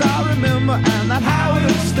long as I remember, and that's how it'll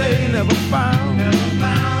stay. Never found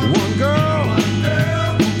one girl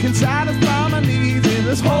who can satisfy my needs in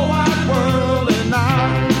this whole wide world. And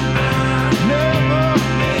I never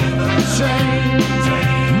change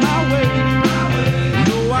my way.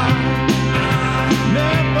 No, I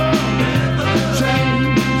never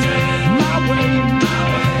change my way.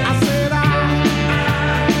 I said I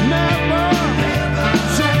never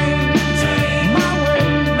change my way.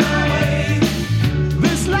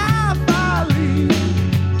 This life I lead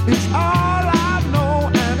is all I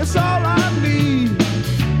know, and it's all I need.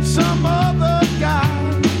 Some of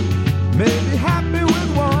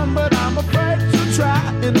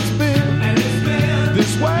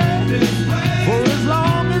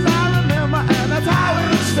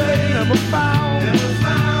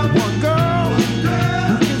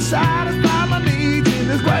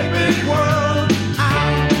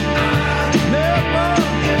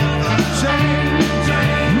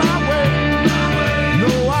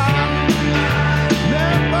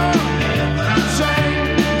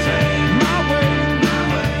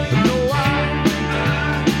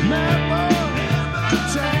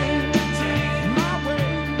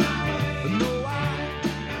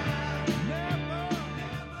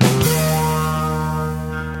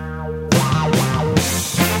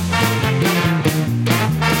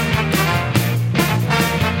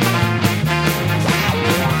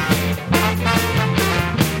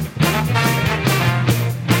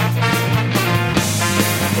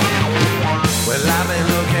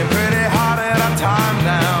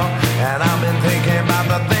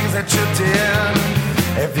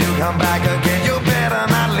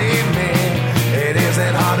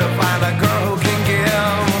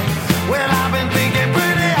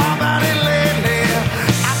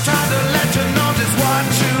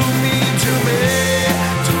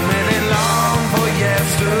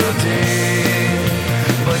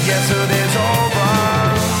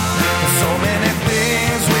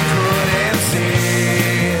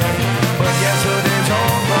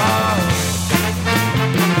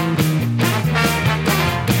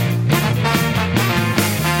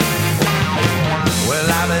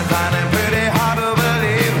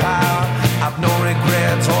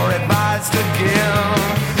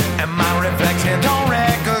reflection don't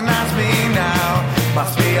recognize me now.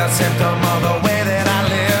 Must be a symptom of the way that I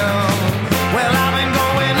live. Well, I've been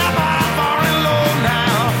going up high, far and low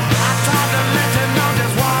now. I tried to let you know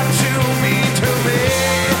just what you mean to me.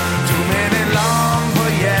 Too many long for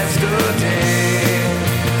yesterday,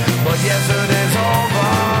 but yesterday's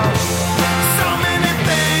over. So many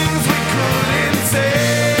things we couldn't say,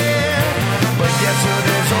 but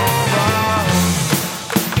yesterday's over.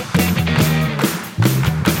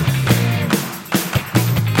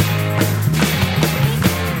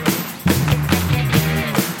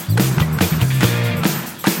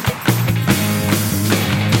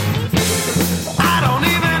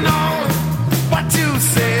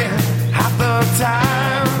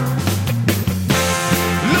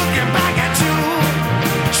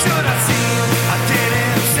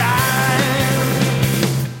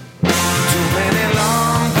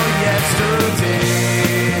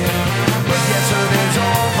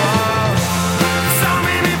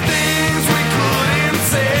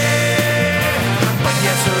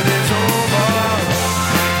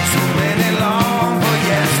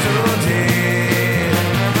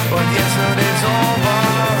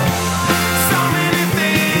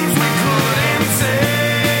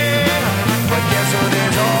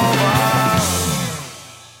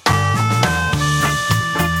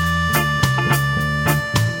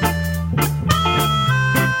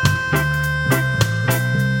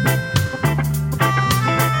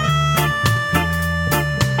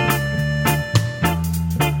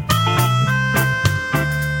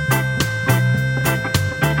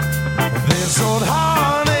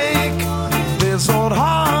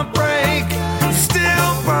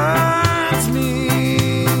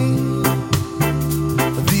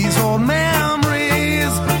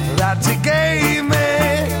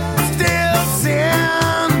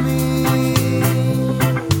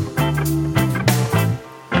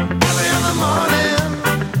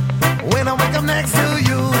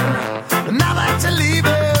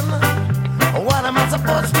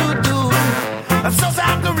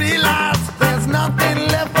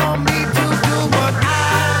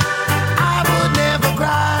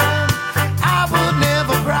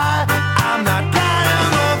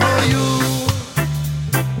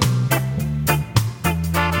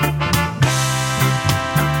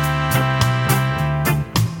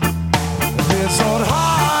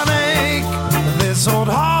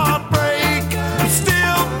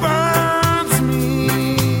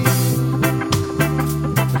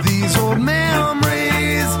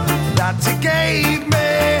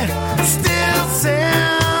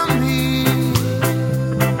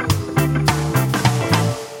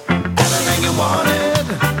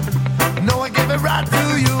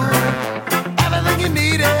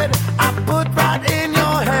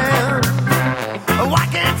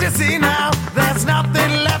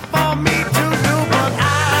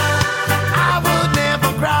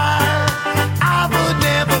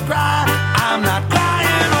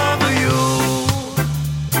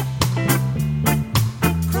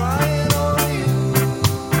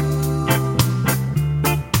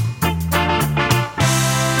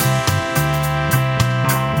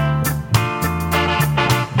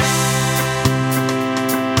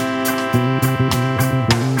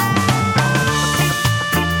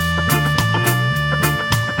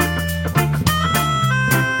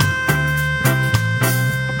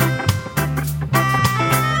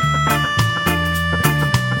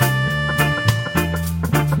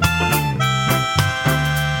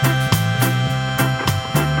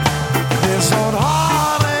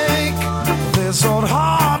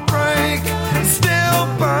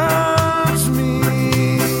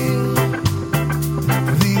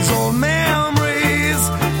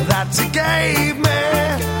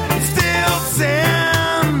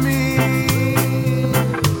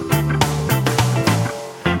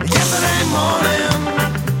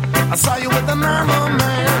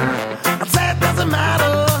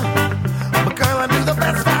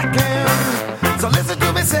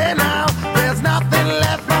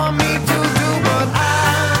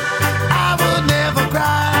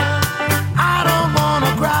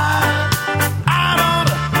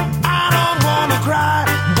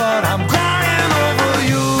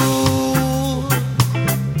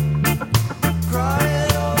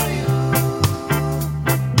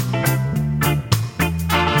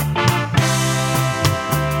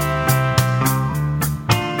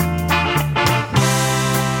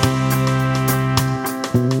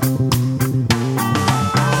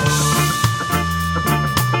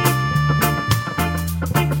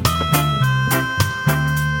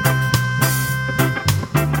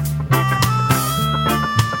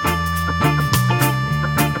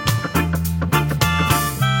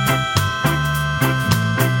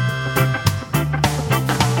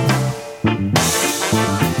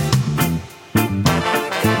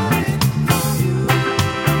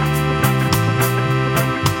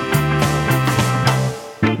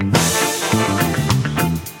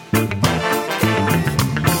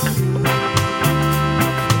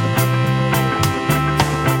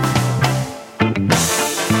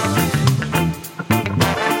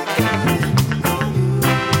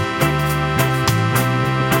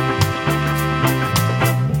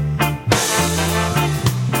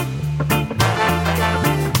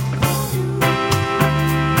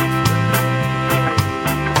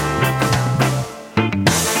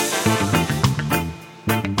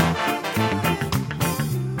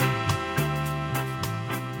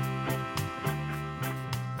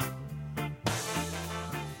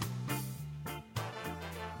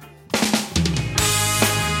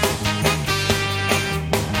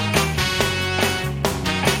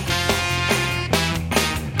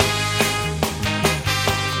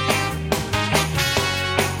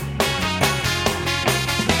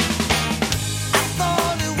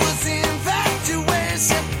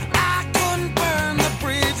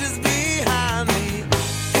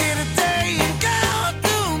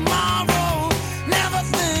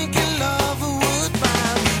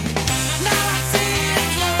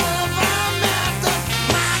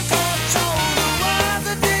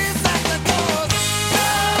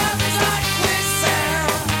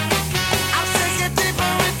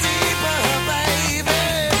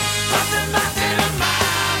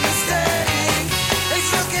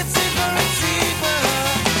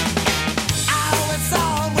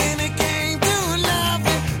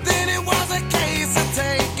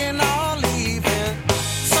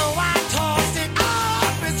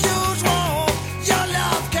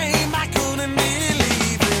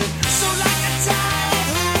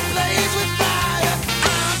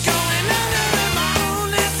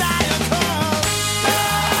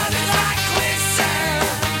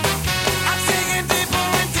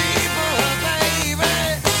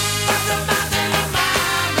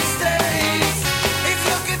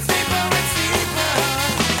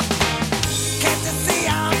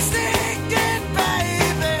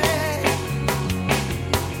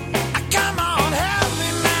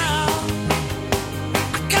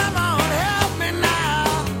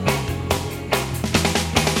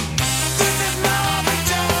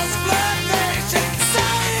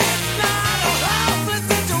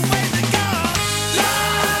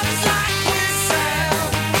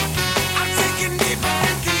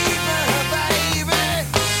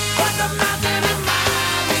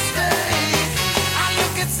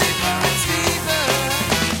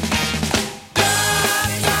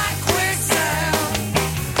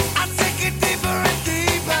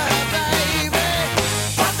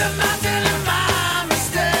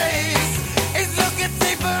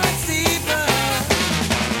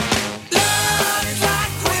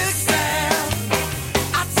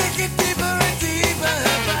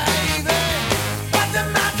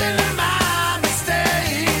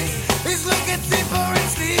 gets deeper and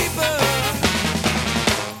steeper.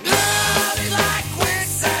 Love is like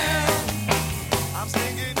quicksand. I'm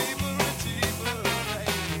sinking deeper and deeper,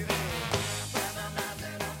 baby. Whether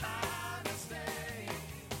nothing will find a stay.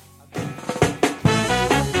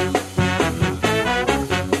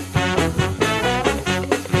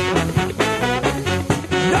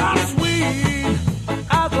 Not sweet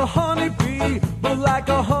as a honeybee, but like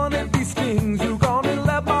a honeybee stings. You gone and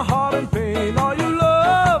left my heart in pain. All you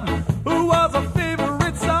love, who was a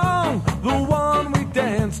favorite song, the one we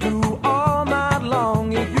danced to all night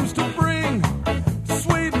long. It used to bring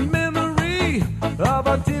sweet memory of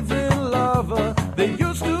a different lover they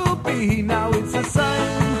used to be. Now it's the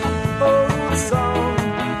same old song,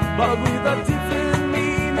 but with a different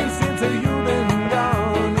meaning since you've been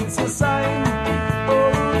gone. It's the same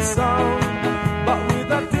old song, but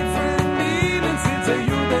with a different meaning since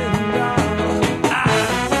you've been gone.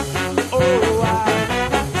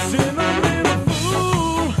 Sentimental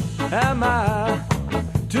fool am I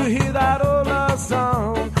to hear that old love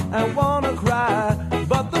song and wanna cry,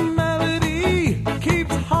 but the melody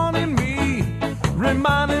keeps haunting me,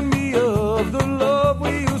 reminding me of the love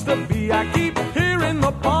we used to be. I keep hearing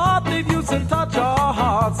the part that used to touch our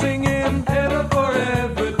heart, singing ever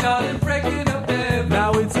forever, darling, breaking up there.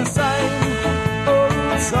 Now it's the same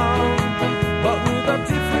old song, but with a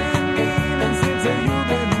different meaning since you've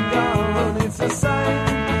been gone. It's the same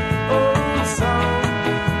old song,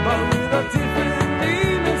 but with a different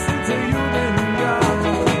meaning since you've been gone.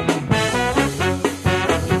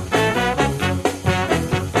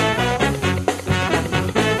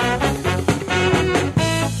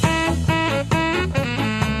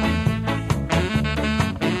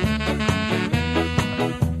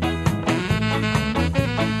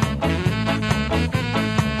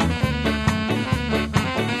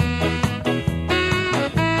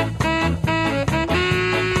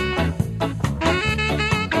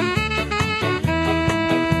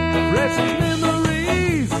 Precious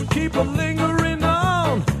memories keep a lingering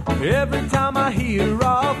on every time I hear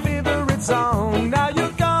our favorite song. Now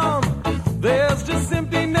you're gone, there's just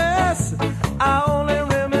emptiness. I only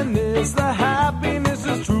reminisce, the happiness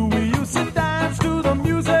is true. We used to dance to the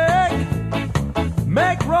music,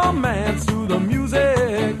 make romance to the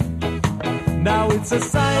music. Now it's the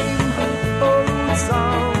same old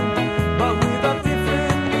song, but with a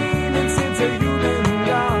different meaning since you've been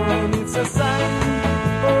gone. It's the same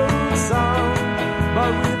old song,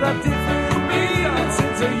 but with a different meaning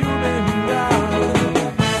since you've been gone.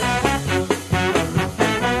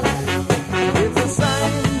 It's the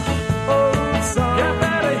same old song,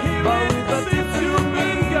 but with a different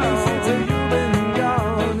meaning since you've been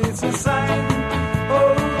gone. It's the same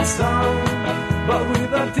old song, but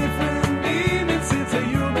with a different meaning since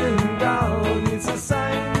you've been gone. It's the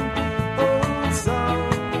same old song,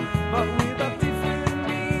 but with a different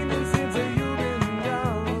meaning since you've been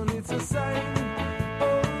gone. It's the same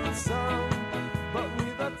old song, but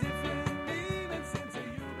with a different meaning since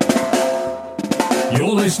you've been.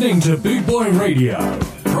 You're listening to Boot Boy Radio.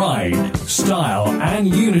 Pride, style, and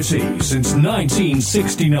unity since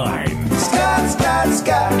 1969.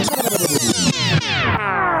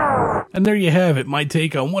 And there you have it, my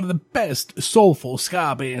take on one of the best soulful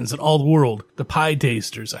ska bands in all the world, the Pie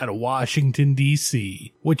Tasters out of Washington,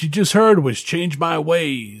 D.C. What you just heard was Change My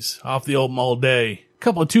Ways off the album All Day.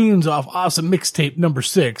 Couple of tunes off awesome mixtape number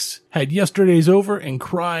 6 had Yesterday's Over and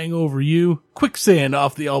Crying Over You, Quicksand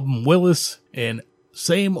off the album Willis, and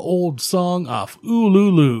Same Old Song off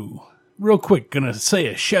Ululu. Real quick, gonna say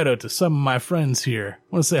a shout out to some of my friends here.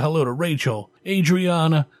 Want to say hello to Rachel,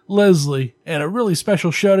 Adriana, Leslie, and a really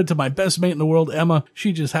special shout out to my best mate in the world, Emma.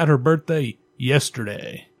 She just had her birthday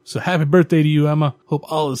yesterday. So happy birthday to you, Emma. Hope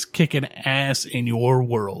all is kicking ass in your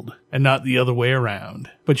world and not the other way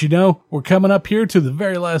around. But you know, we're coming up here to the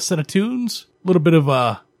very last set of tunes. A little bit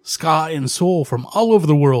of ska and soul from all over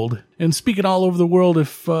the world. And speaking all over the world,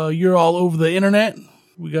 if you're all over the internet,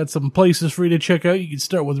 we got some places for you to check out. You can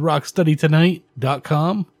start with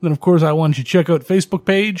rockstudytonight.com. Then, of course, I want you to check out Facebook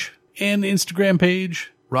page and the Instagram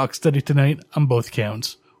page, Rock Study Tonight, on both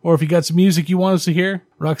counts. Or if you got some music you want us to hear,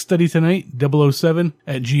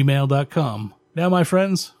 rockstudytonight007@gmail.com. Now, my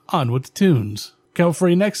friends, on with the tunes. Coming for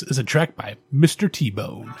you next is a track by Mr.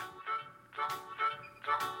 T-Bone.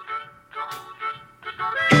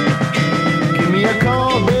 Give me a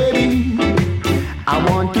call, baby. I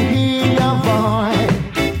want to hear your voice.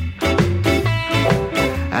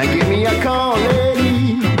 And give me a call,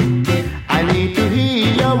 lady. I need to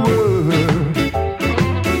hear your word.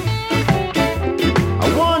 I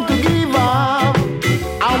want to give up.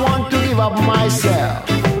 I want to give up myself.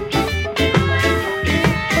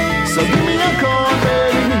 So give me a call,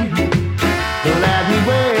 baby.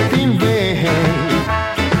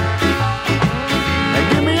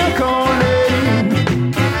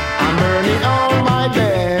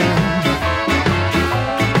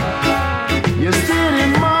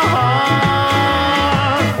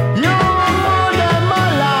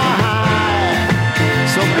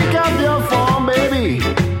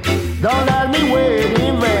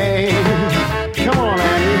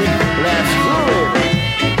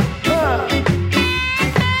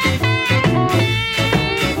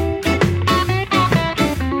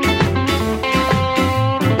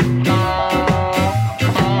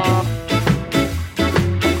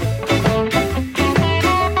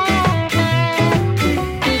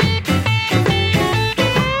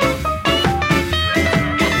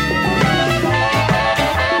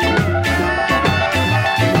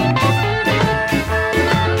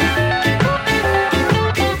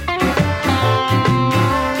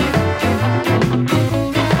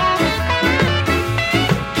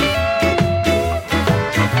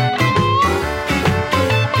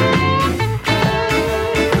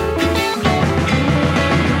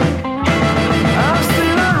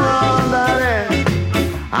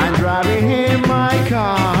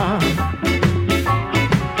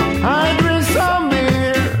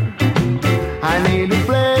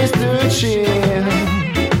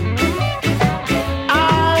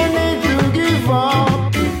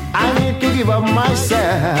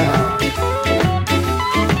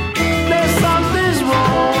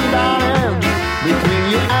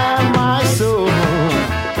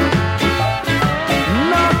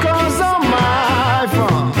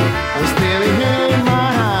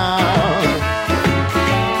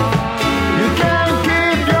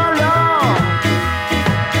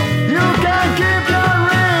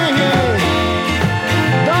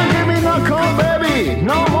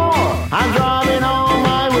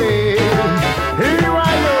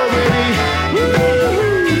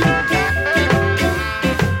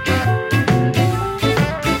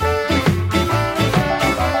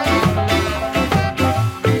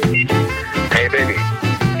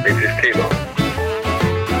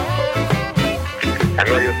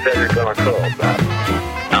 said you're gonna call, but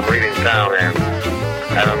I'm leaving town and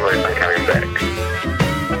I don't know if I'm coming back.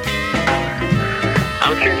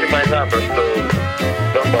 I'm changing my number, so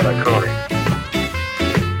don't bother calling.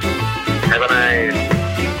 Have a nice...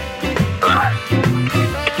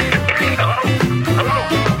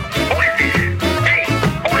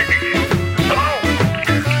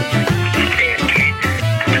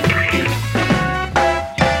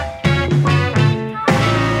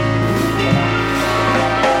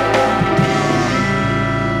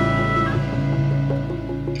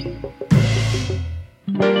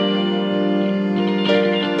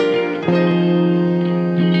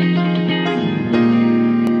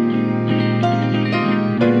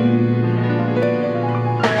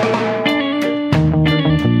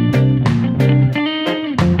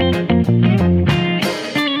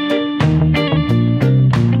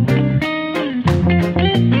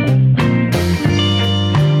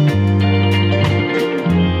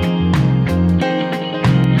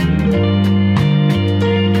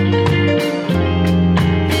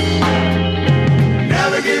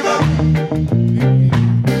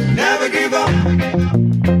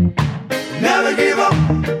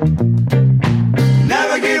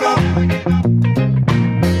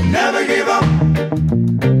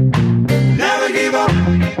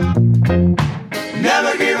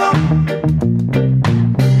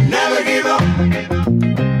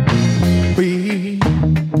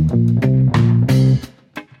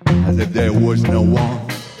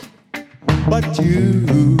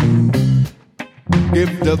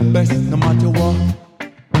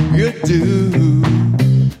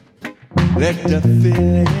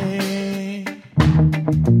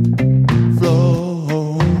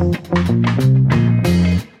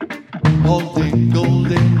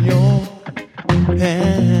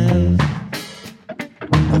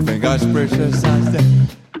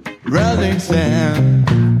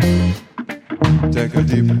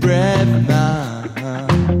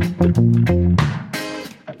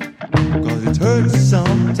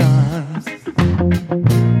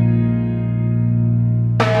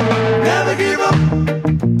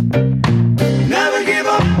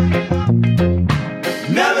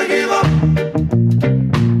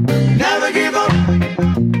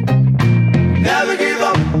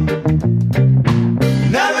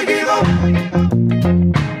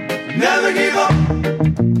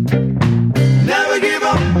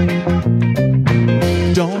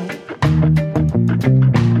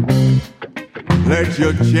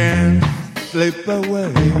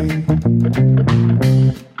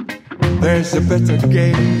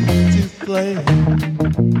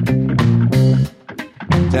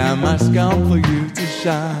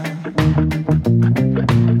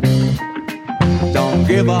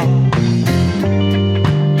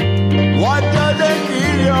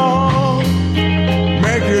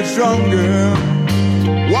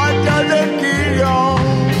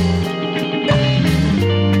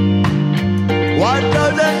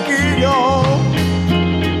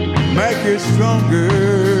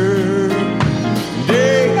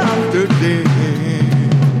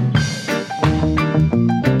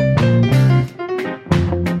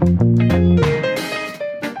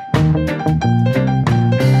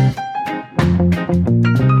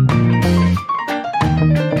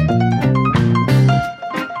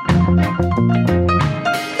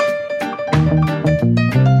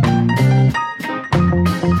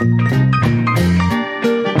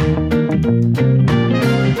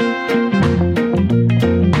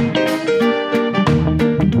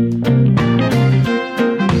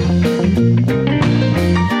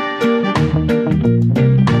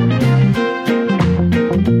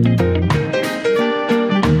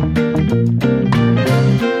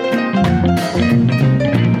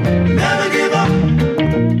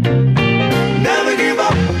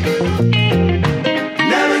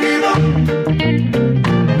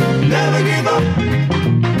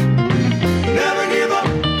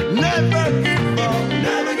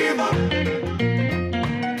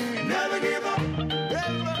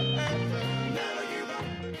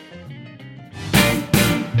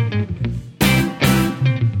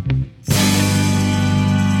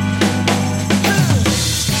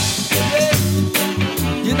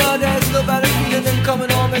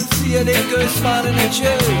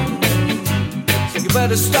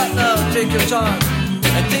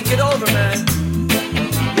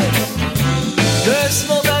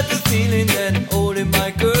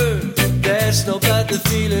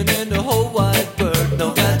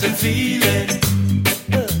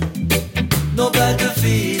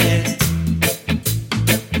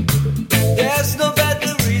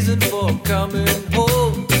 Coming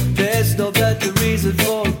home, there's no better reason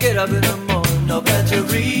for get up in the morning, no better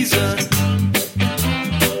reason. reason.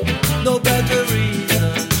 No better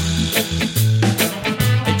reason.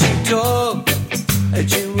 And you talk,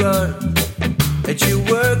 and you run, and you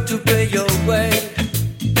work to pay your way.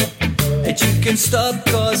 And you can stop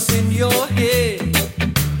cause in your head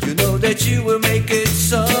you know that you will make it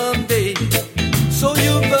someday. So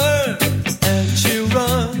you burn and you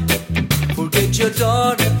run, forget your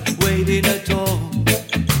daughter waiting at home.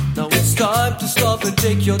 Now it's time to stop and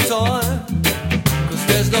take your time, cause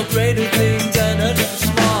there's no greater thing than a little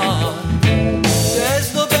smile.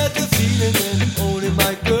 There's no better feeling than owning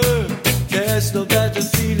my girl. There's no better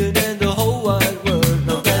feeling in the whole wide world.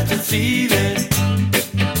 No better feeling,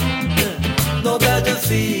 no better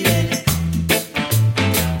feeling.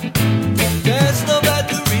 There's no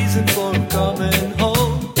better reason for coming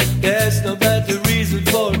home. There's no better reason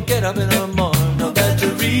for get up in the morning. No better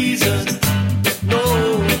reason, no,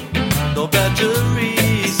 no better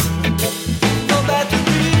reason, no better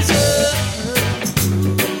reason.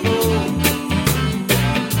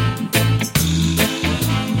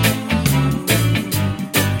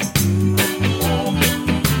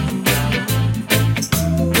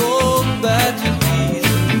 No better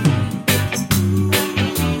reason.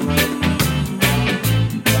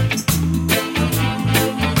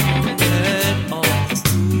 And on.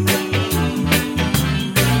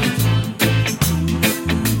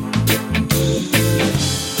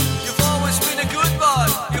 You've always been a good boy.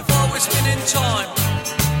 You've always been in time.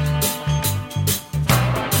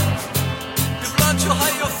 You've learned to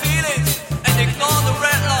hide your feelings and ignore the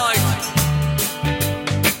red light.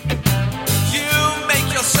 You make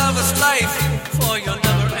yourself a slave for your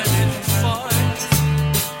never-ending fight.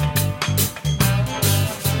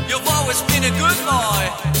 You've always been a good boy.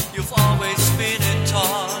 You've always been in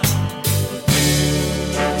time.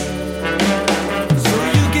 So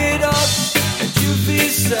you get up and you feel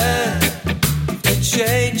sad. You can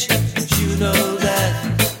change, and you know that.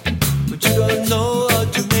 But you don't know how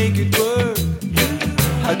to make it work.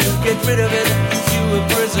 How to get rid of it, 'cause you a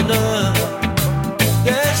prisoner.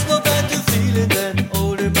 There's no better feeling than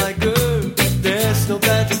holding my girl. There's no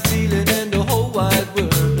better feeling in the whole wide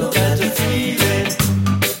world. No better feeling,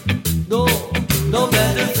 no, no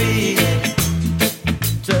better feeling.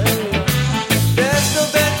 There's no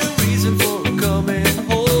better reason for coming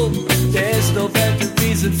home. There's no better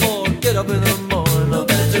reason for get up in the morning. No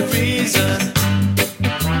better reason,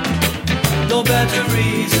 no better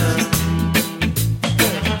reason.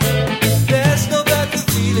 There's no better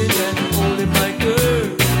feeling than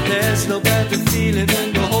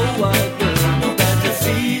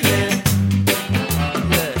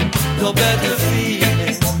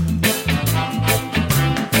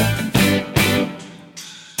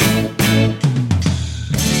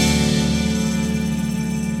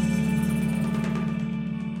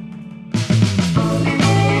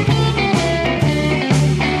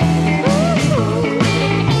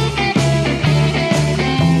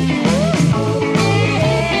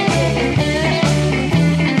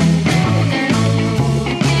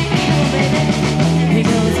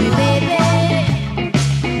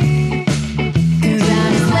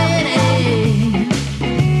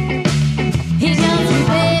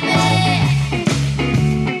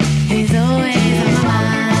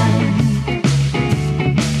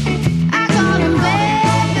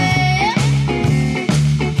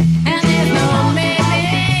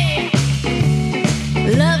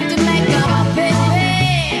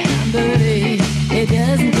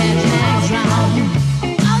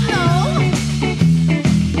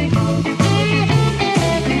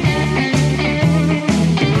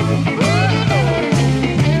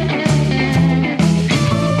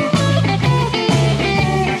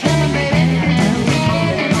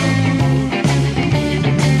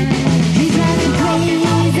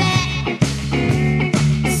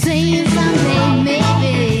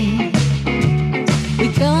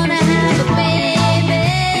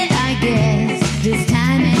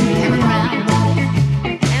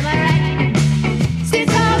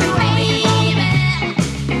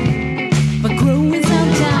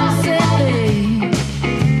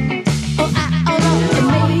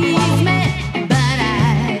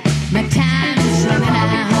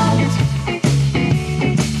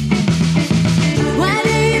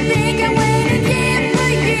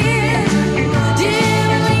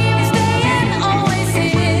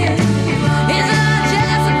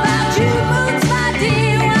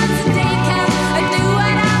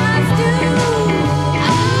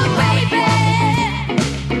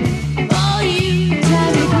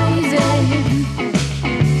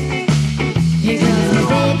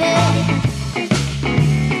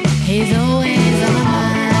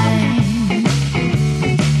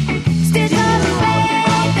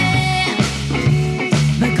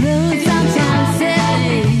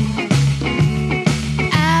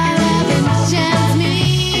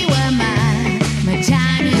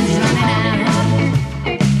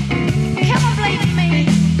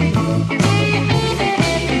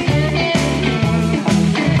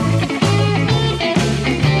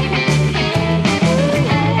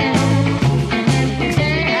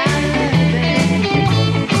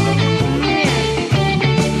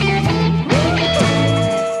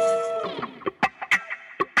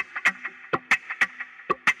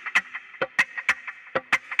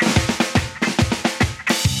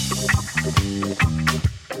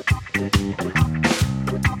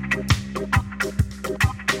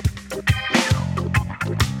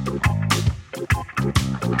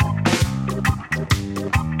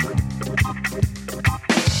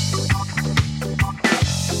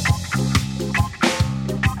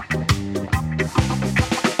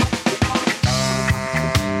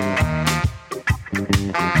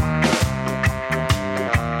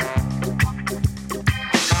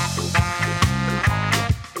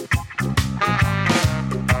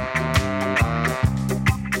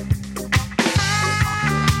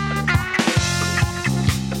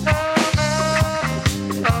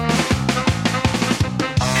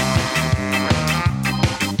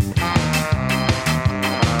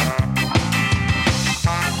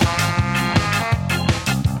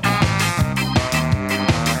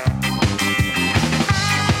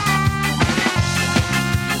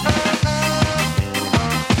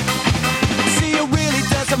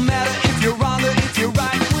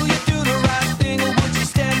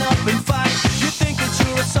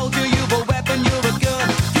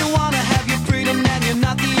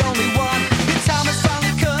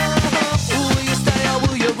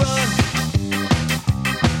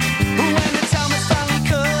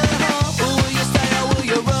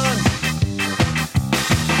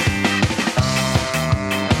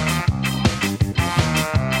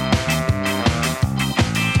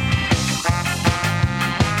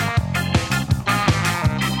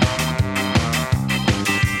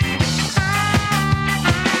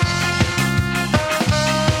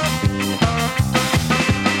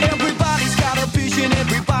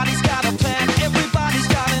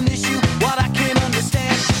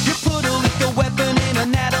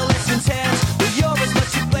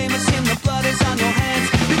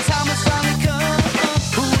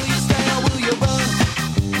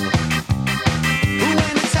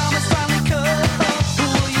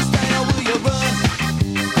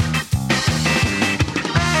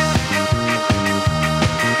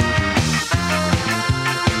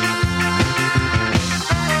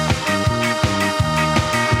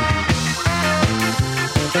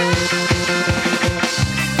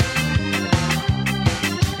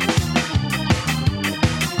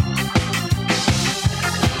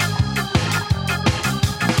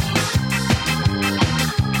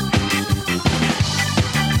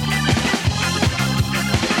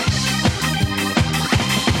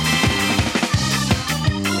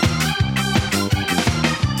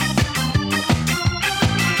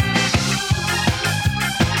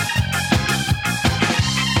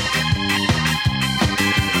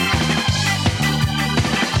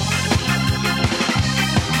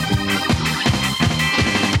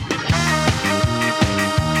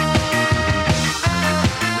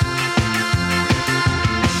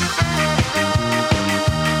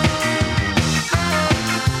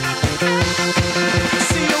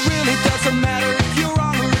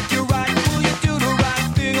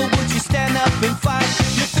open fight.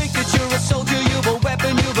 You think that you're a soldier, you've a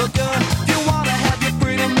weapon, you've a gun. You wanna have your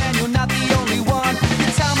freedom, and you're not the only one.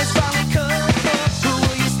 Your time has finally come. Who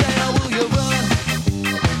will you stay or will you run?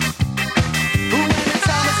 When the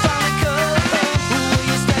time has finally come, who will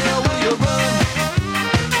you stay or will you run?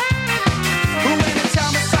 When the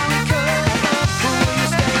time has finally come, who will you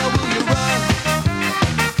stay or will you run?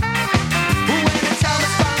 When the time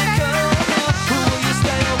has finally come, who will you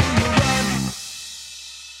stay or will you run?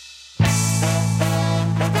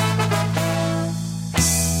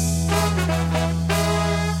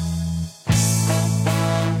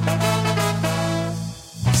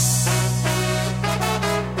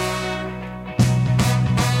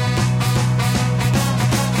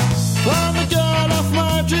 I'm the girl of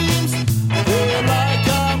my dreams. Feel like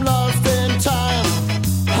I'm lost in time.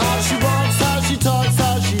 How she walks, how she talks,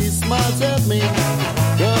 how she smiles at me.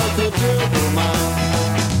 Girl, could you be mine?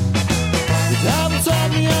 You haven't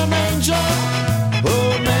told me I'm angel. Who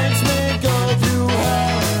makes me go through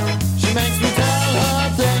hell? She makes me tell her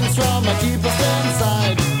things from my deepest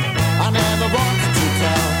inside. I never wanted to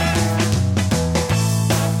tell.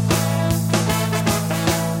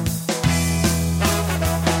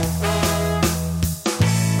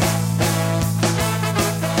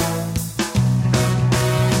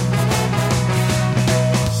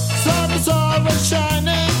 Sun is always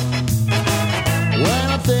shining when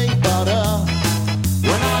I think about her.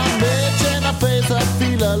 When I'm rich in her face, I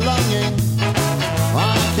feel a longing. I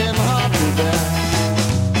can hardly bear.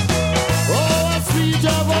 Oh, how sweet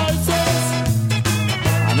your voice is.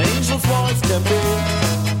 An angel's voice can be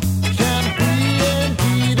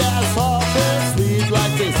indeed as soft and sweet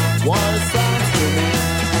like this voice sounds to me.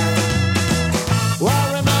 Well, I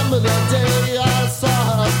remember the day I saw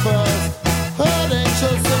her first. Heard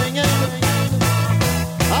angels singing.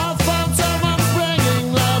 I found someone bringing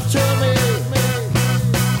love to me.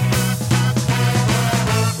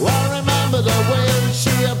 Well, I remember the way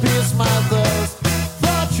she appeased my thirst.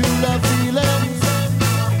 The true love feelings.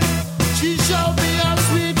 She showed me how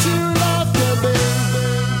sweet true love can be.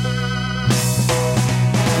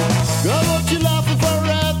 Girl, would you love me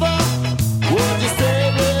forever? Would you stay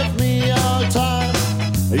with me all time?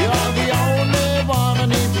 You're the only one, I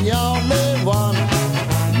need the only one.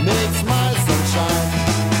 It makes my sunshine.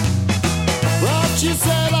 But she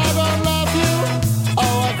said I don't love you. Oh,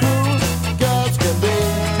 how cruel girls can be.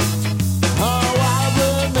 Oh, I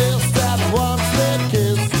will miss that one sweet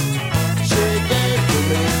kiss she gave to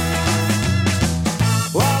me.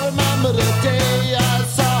 Well, I remember the day I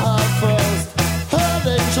saw her first. Heard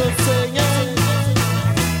angels singing.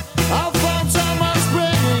 I found someone's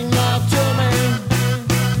bringing love to me.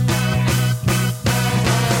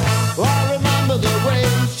 I remember the way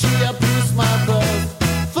she appeased my thirst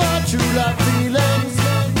for true love feelings.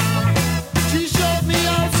 She showed me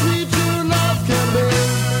how sweet true love can be.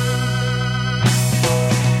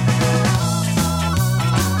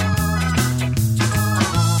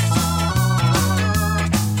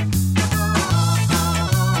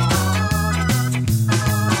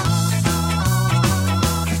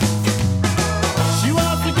 She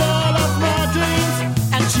was the girl of my dreams,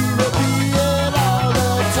 and she will be it all the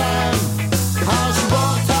time. How she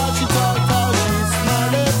walked, how she talked, how she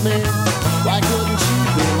smiled at me. Why couldn't she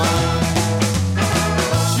be mine?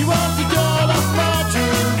 She was the girl of my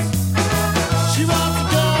dreams. She was the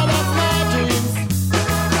girl of my dreams.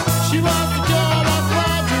 She was the girl of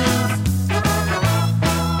my dreams.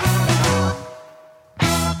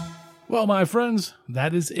 Well, my friends,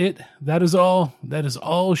 that is it. That is all. That is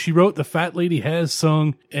all she wrote. The Fat Lady has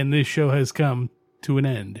sung, and this show has come to an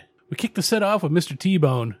end. We kicked the set off with Mr.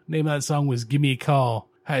 T-Bone. Name of that song was Gimme a Call.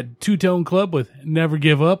 Had Two Tone Club with Never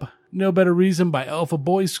Give Up. No Better Reason by Alpha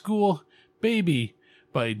Boys School. Baby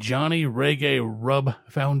by Johnny Reggae Rub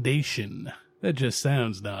Foundation. That just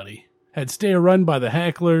sounds naughty. Had Stay a Run by the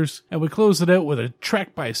Hacklers. And we closed it out with a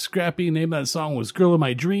track by Scrappy. Name of that song was Girl of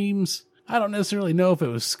My Dreams. I don't necessarily know if it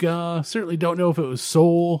was ska. Certainly don't know if it was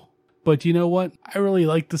soul. But you know what? I really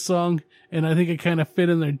like the song. And I think it kind of fit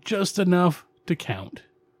in there just enough to count.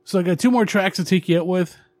 So I got two more tracks to take you out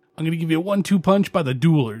with. I'm going to give you a 1-2 punch by the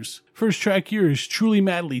Duelers. First track here is Truly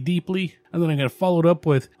Madly Deeply. And then I'm going to follow it up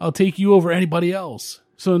with I'll Take You Over Anybody Else.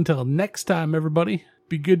 So until next time, everybody,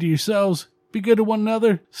 be good to yourselves, be good to one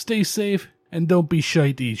another, stay safe, and don't be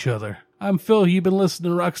shy to each other. I'm Phil. You've been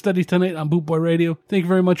listening to Rock Steady tonight on Boot Boy Radio. Thank you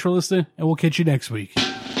very much for listening, and we'll catch you next week.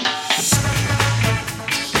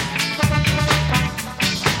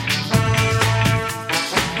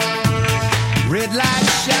 Red light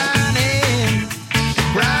shining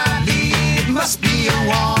brightly, it must be a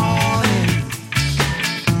warning.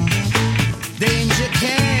 Danger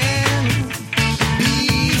can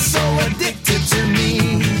be so addictive.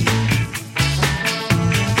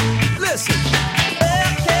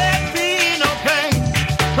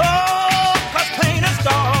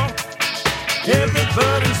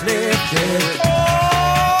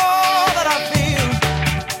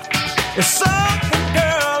 It's something,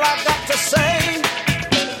 girl, I've got to say.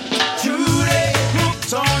 Truly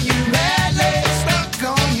hooked on you madly, stuck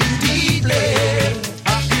on you deeply.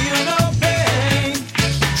 I feel no pain.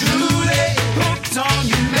 Truly hooked on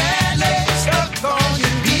you madly, stuck on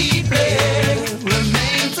you deeply.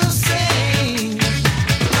 Remains the same.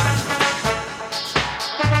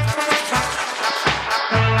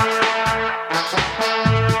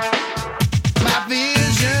 My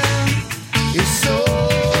vision is so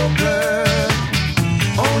blurred,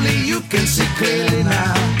 only you can see clearly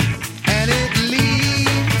now, and it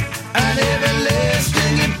leaves an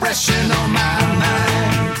everlasting impression on my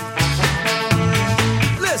mind.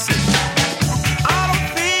 Listen, I don't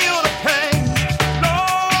feel the pain.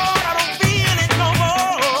 Lord, I don't feel it no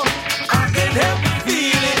more. I can't help but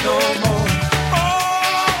feel it no more.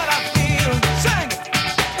 All that I feel, sing it,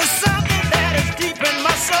 is something that is deep in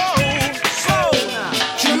my soul. Soul now.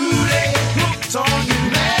 Truly hooked on you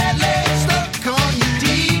madly, stuck on you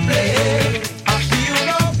deeply. I feel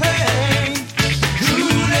no pain.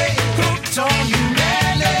 Truly hooked on you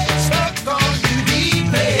madly, stuck on you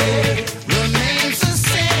deeply. Remains the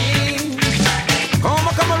same. Come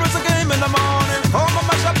on, it's a game in the morning. Come on,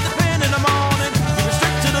 mash up the pen in the morning. Keep it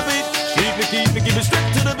strict to the beat. Keep it strict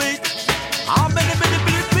to the beat. How many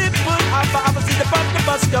people have I seen the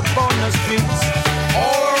bus up on the streets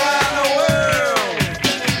all around the world?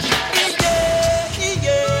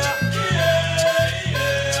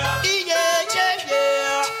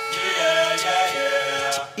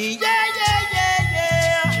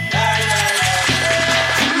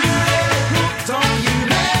 Hooked on you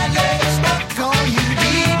madly, stuck on you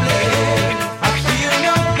deeply. I feel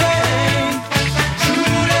no pain.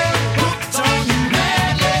 Truly hooked on you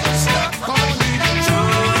madly, stuck on you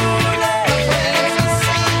truly. Remains the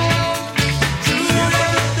same. Truly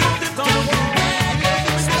hooked on you madly,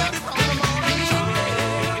 stuck on you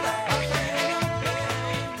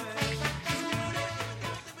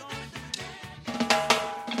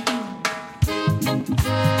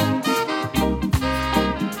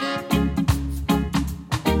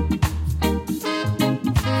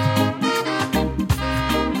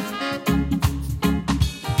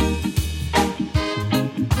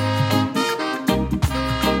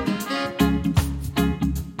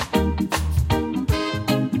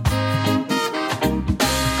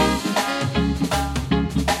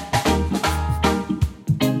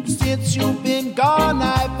Since you've been gone,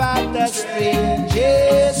 I've had the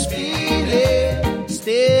strangest feeling,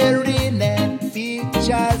 staring at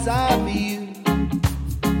pictures of you.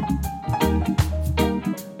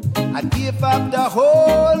 I'd give up the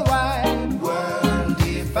whole wide world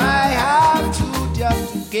if I have to,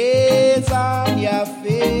 just to gaze on your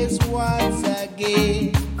face once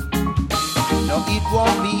again. No, it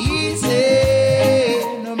won't be easy,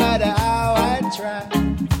 no matter how I try.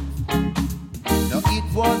 No, it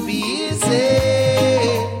won't be easy,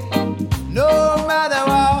 no matter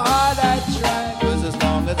how hard I try. 'Cause as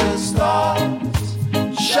long as the stars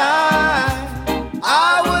shine,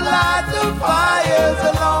 I will light the fires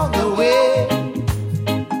along the way.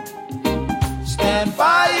 Stand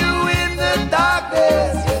by you in the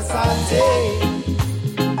darkness, yes I'll take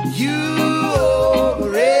you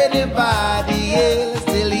over anybody else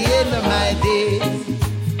till the end of my days.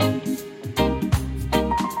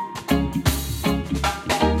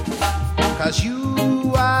 Cause you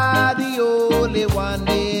are the only one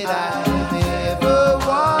that I've ever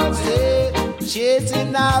wanted,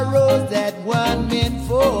 chasing arrows that weren't meant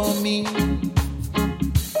for me.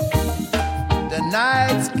 The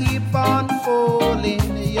nights keep on falling,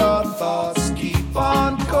 your thoughts keep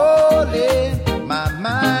on calling. My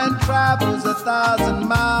mind travels 1,000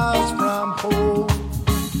 miles from home,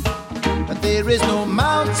 but there is no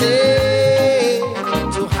mountain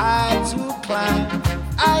too high to climb.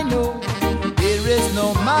 I know there is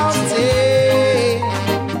no mountain,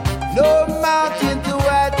 no mountain too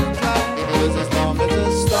high to climb. 'Cause as long as the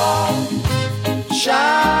stars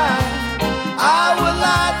shine, I will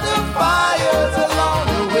light the fires along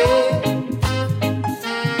the way.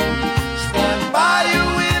 Stand by you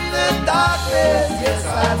in the darkness, yes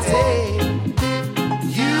I take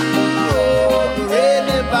you over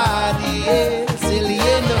anybody else till the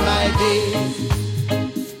end of my day.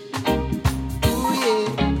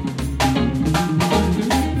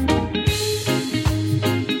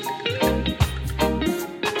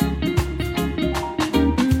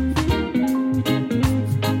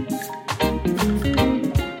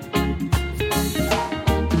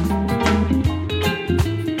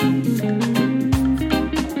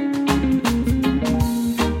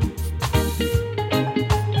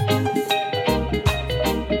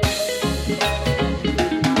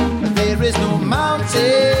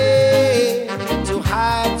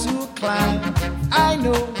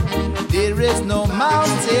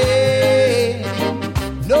 mountain.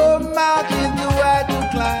 No mountain too high to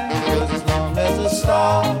climb, 'cause as long as the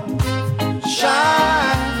stars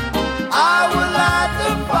shine, I will light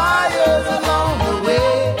the fires along the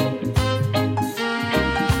way.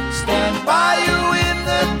 Stand by you in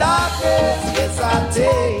the darkest, yes I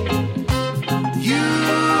take you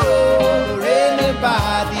over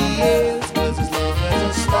anybody else, 'cause as long as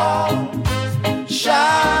the stars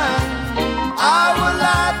shine, I will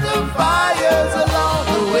light the fires along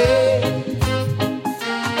the way.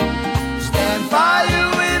 Stand by you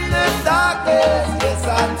in the darkest, yes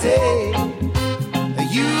I take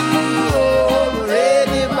you over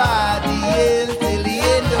anybody else till the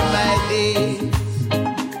end of my days.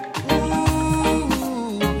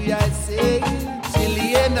 Ooh, I say till the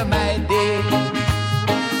end of my days.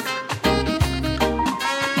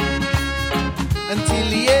 Until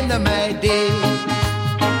the end of my days.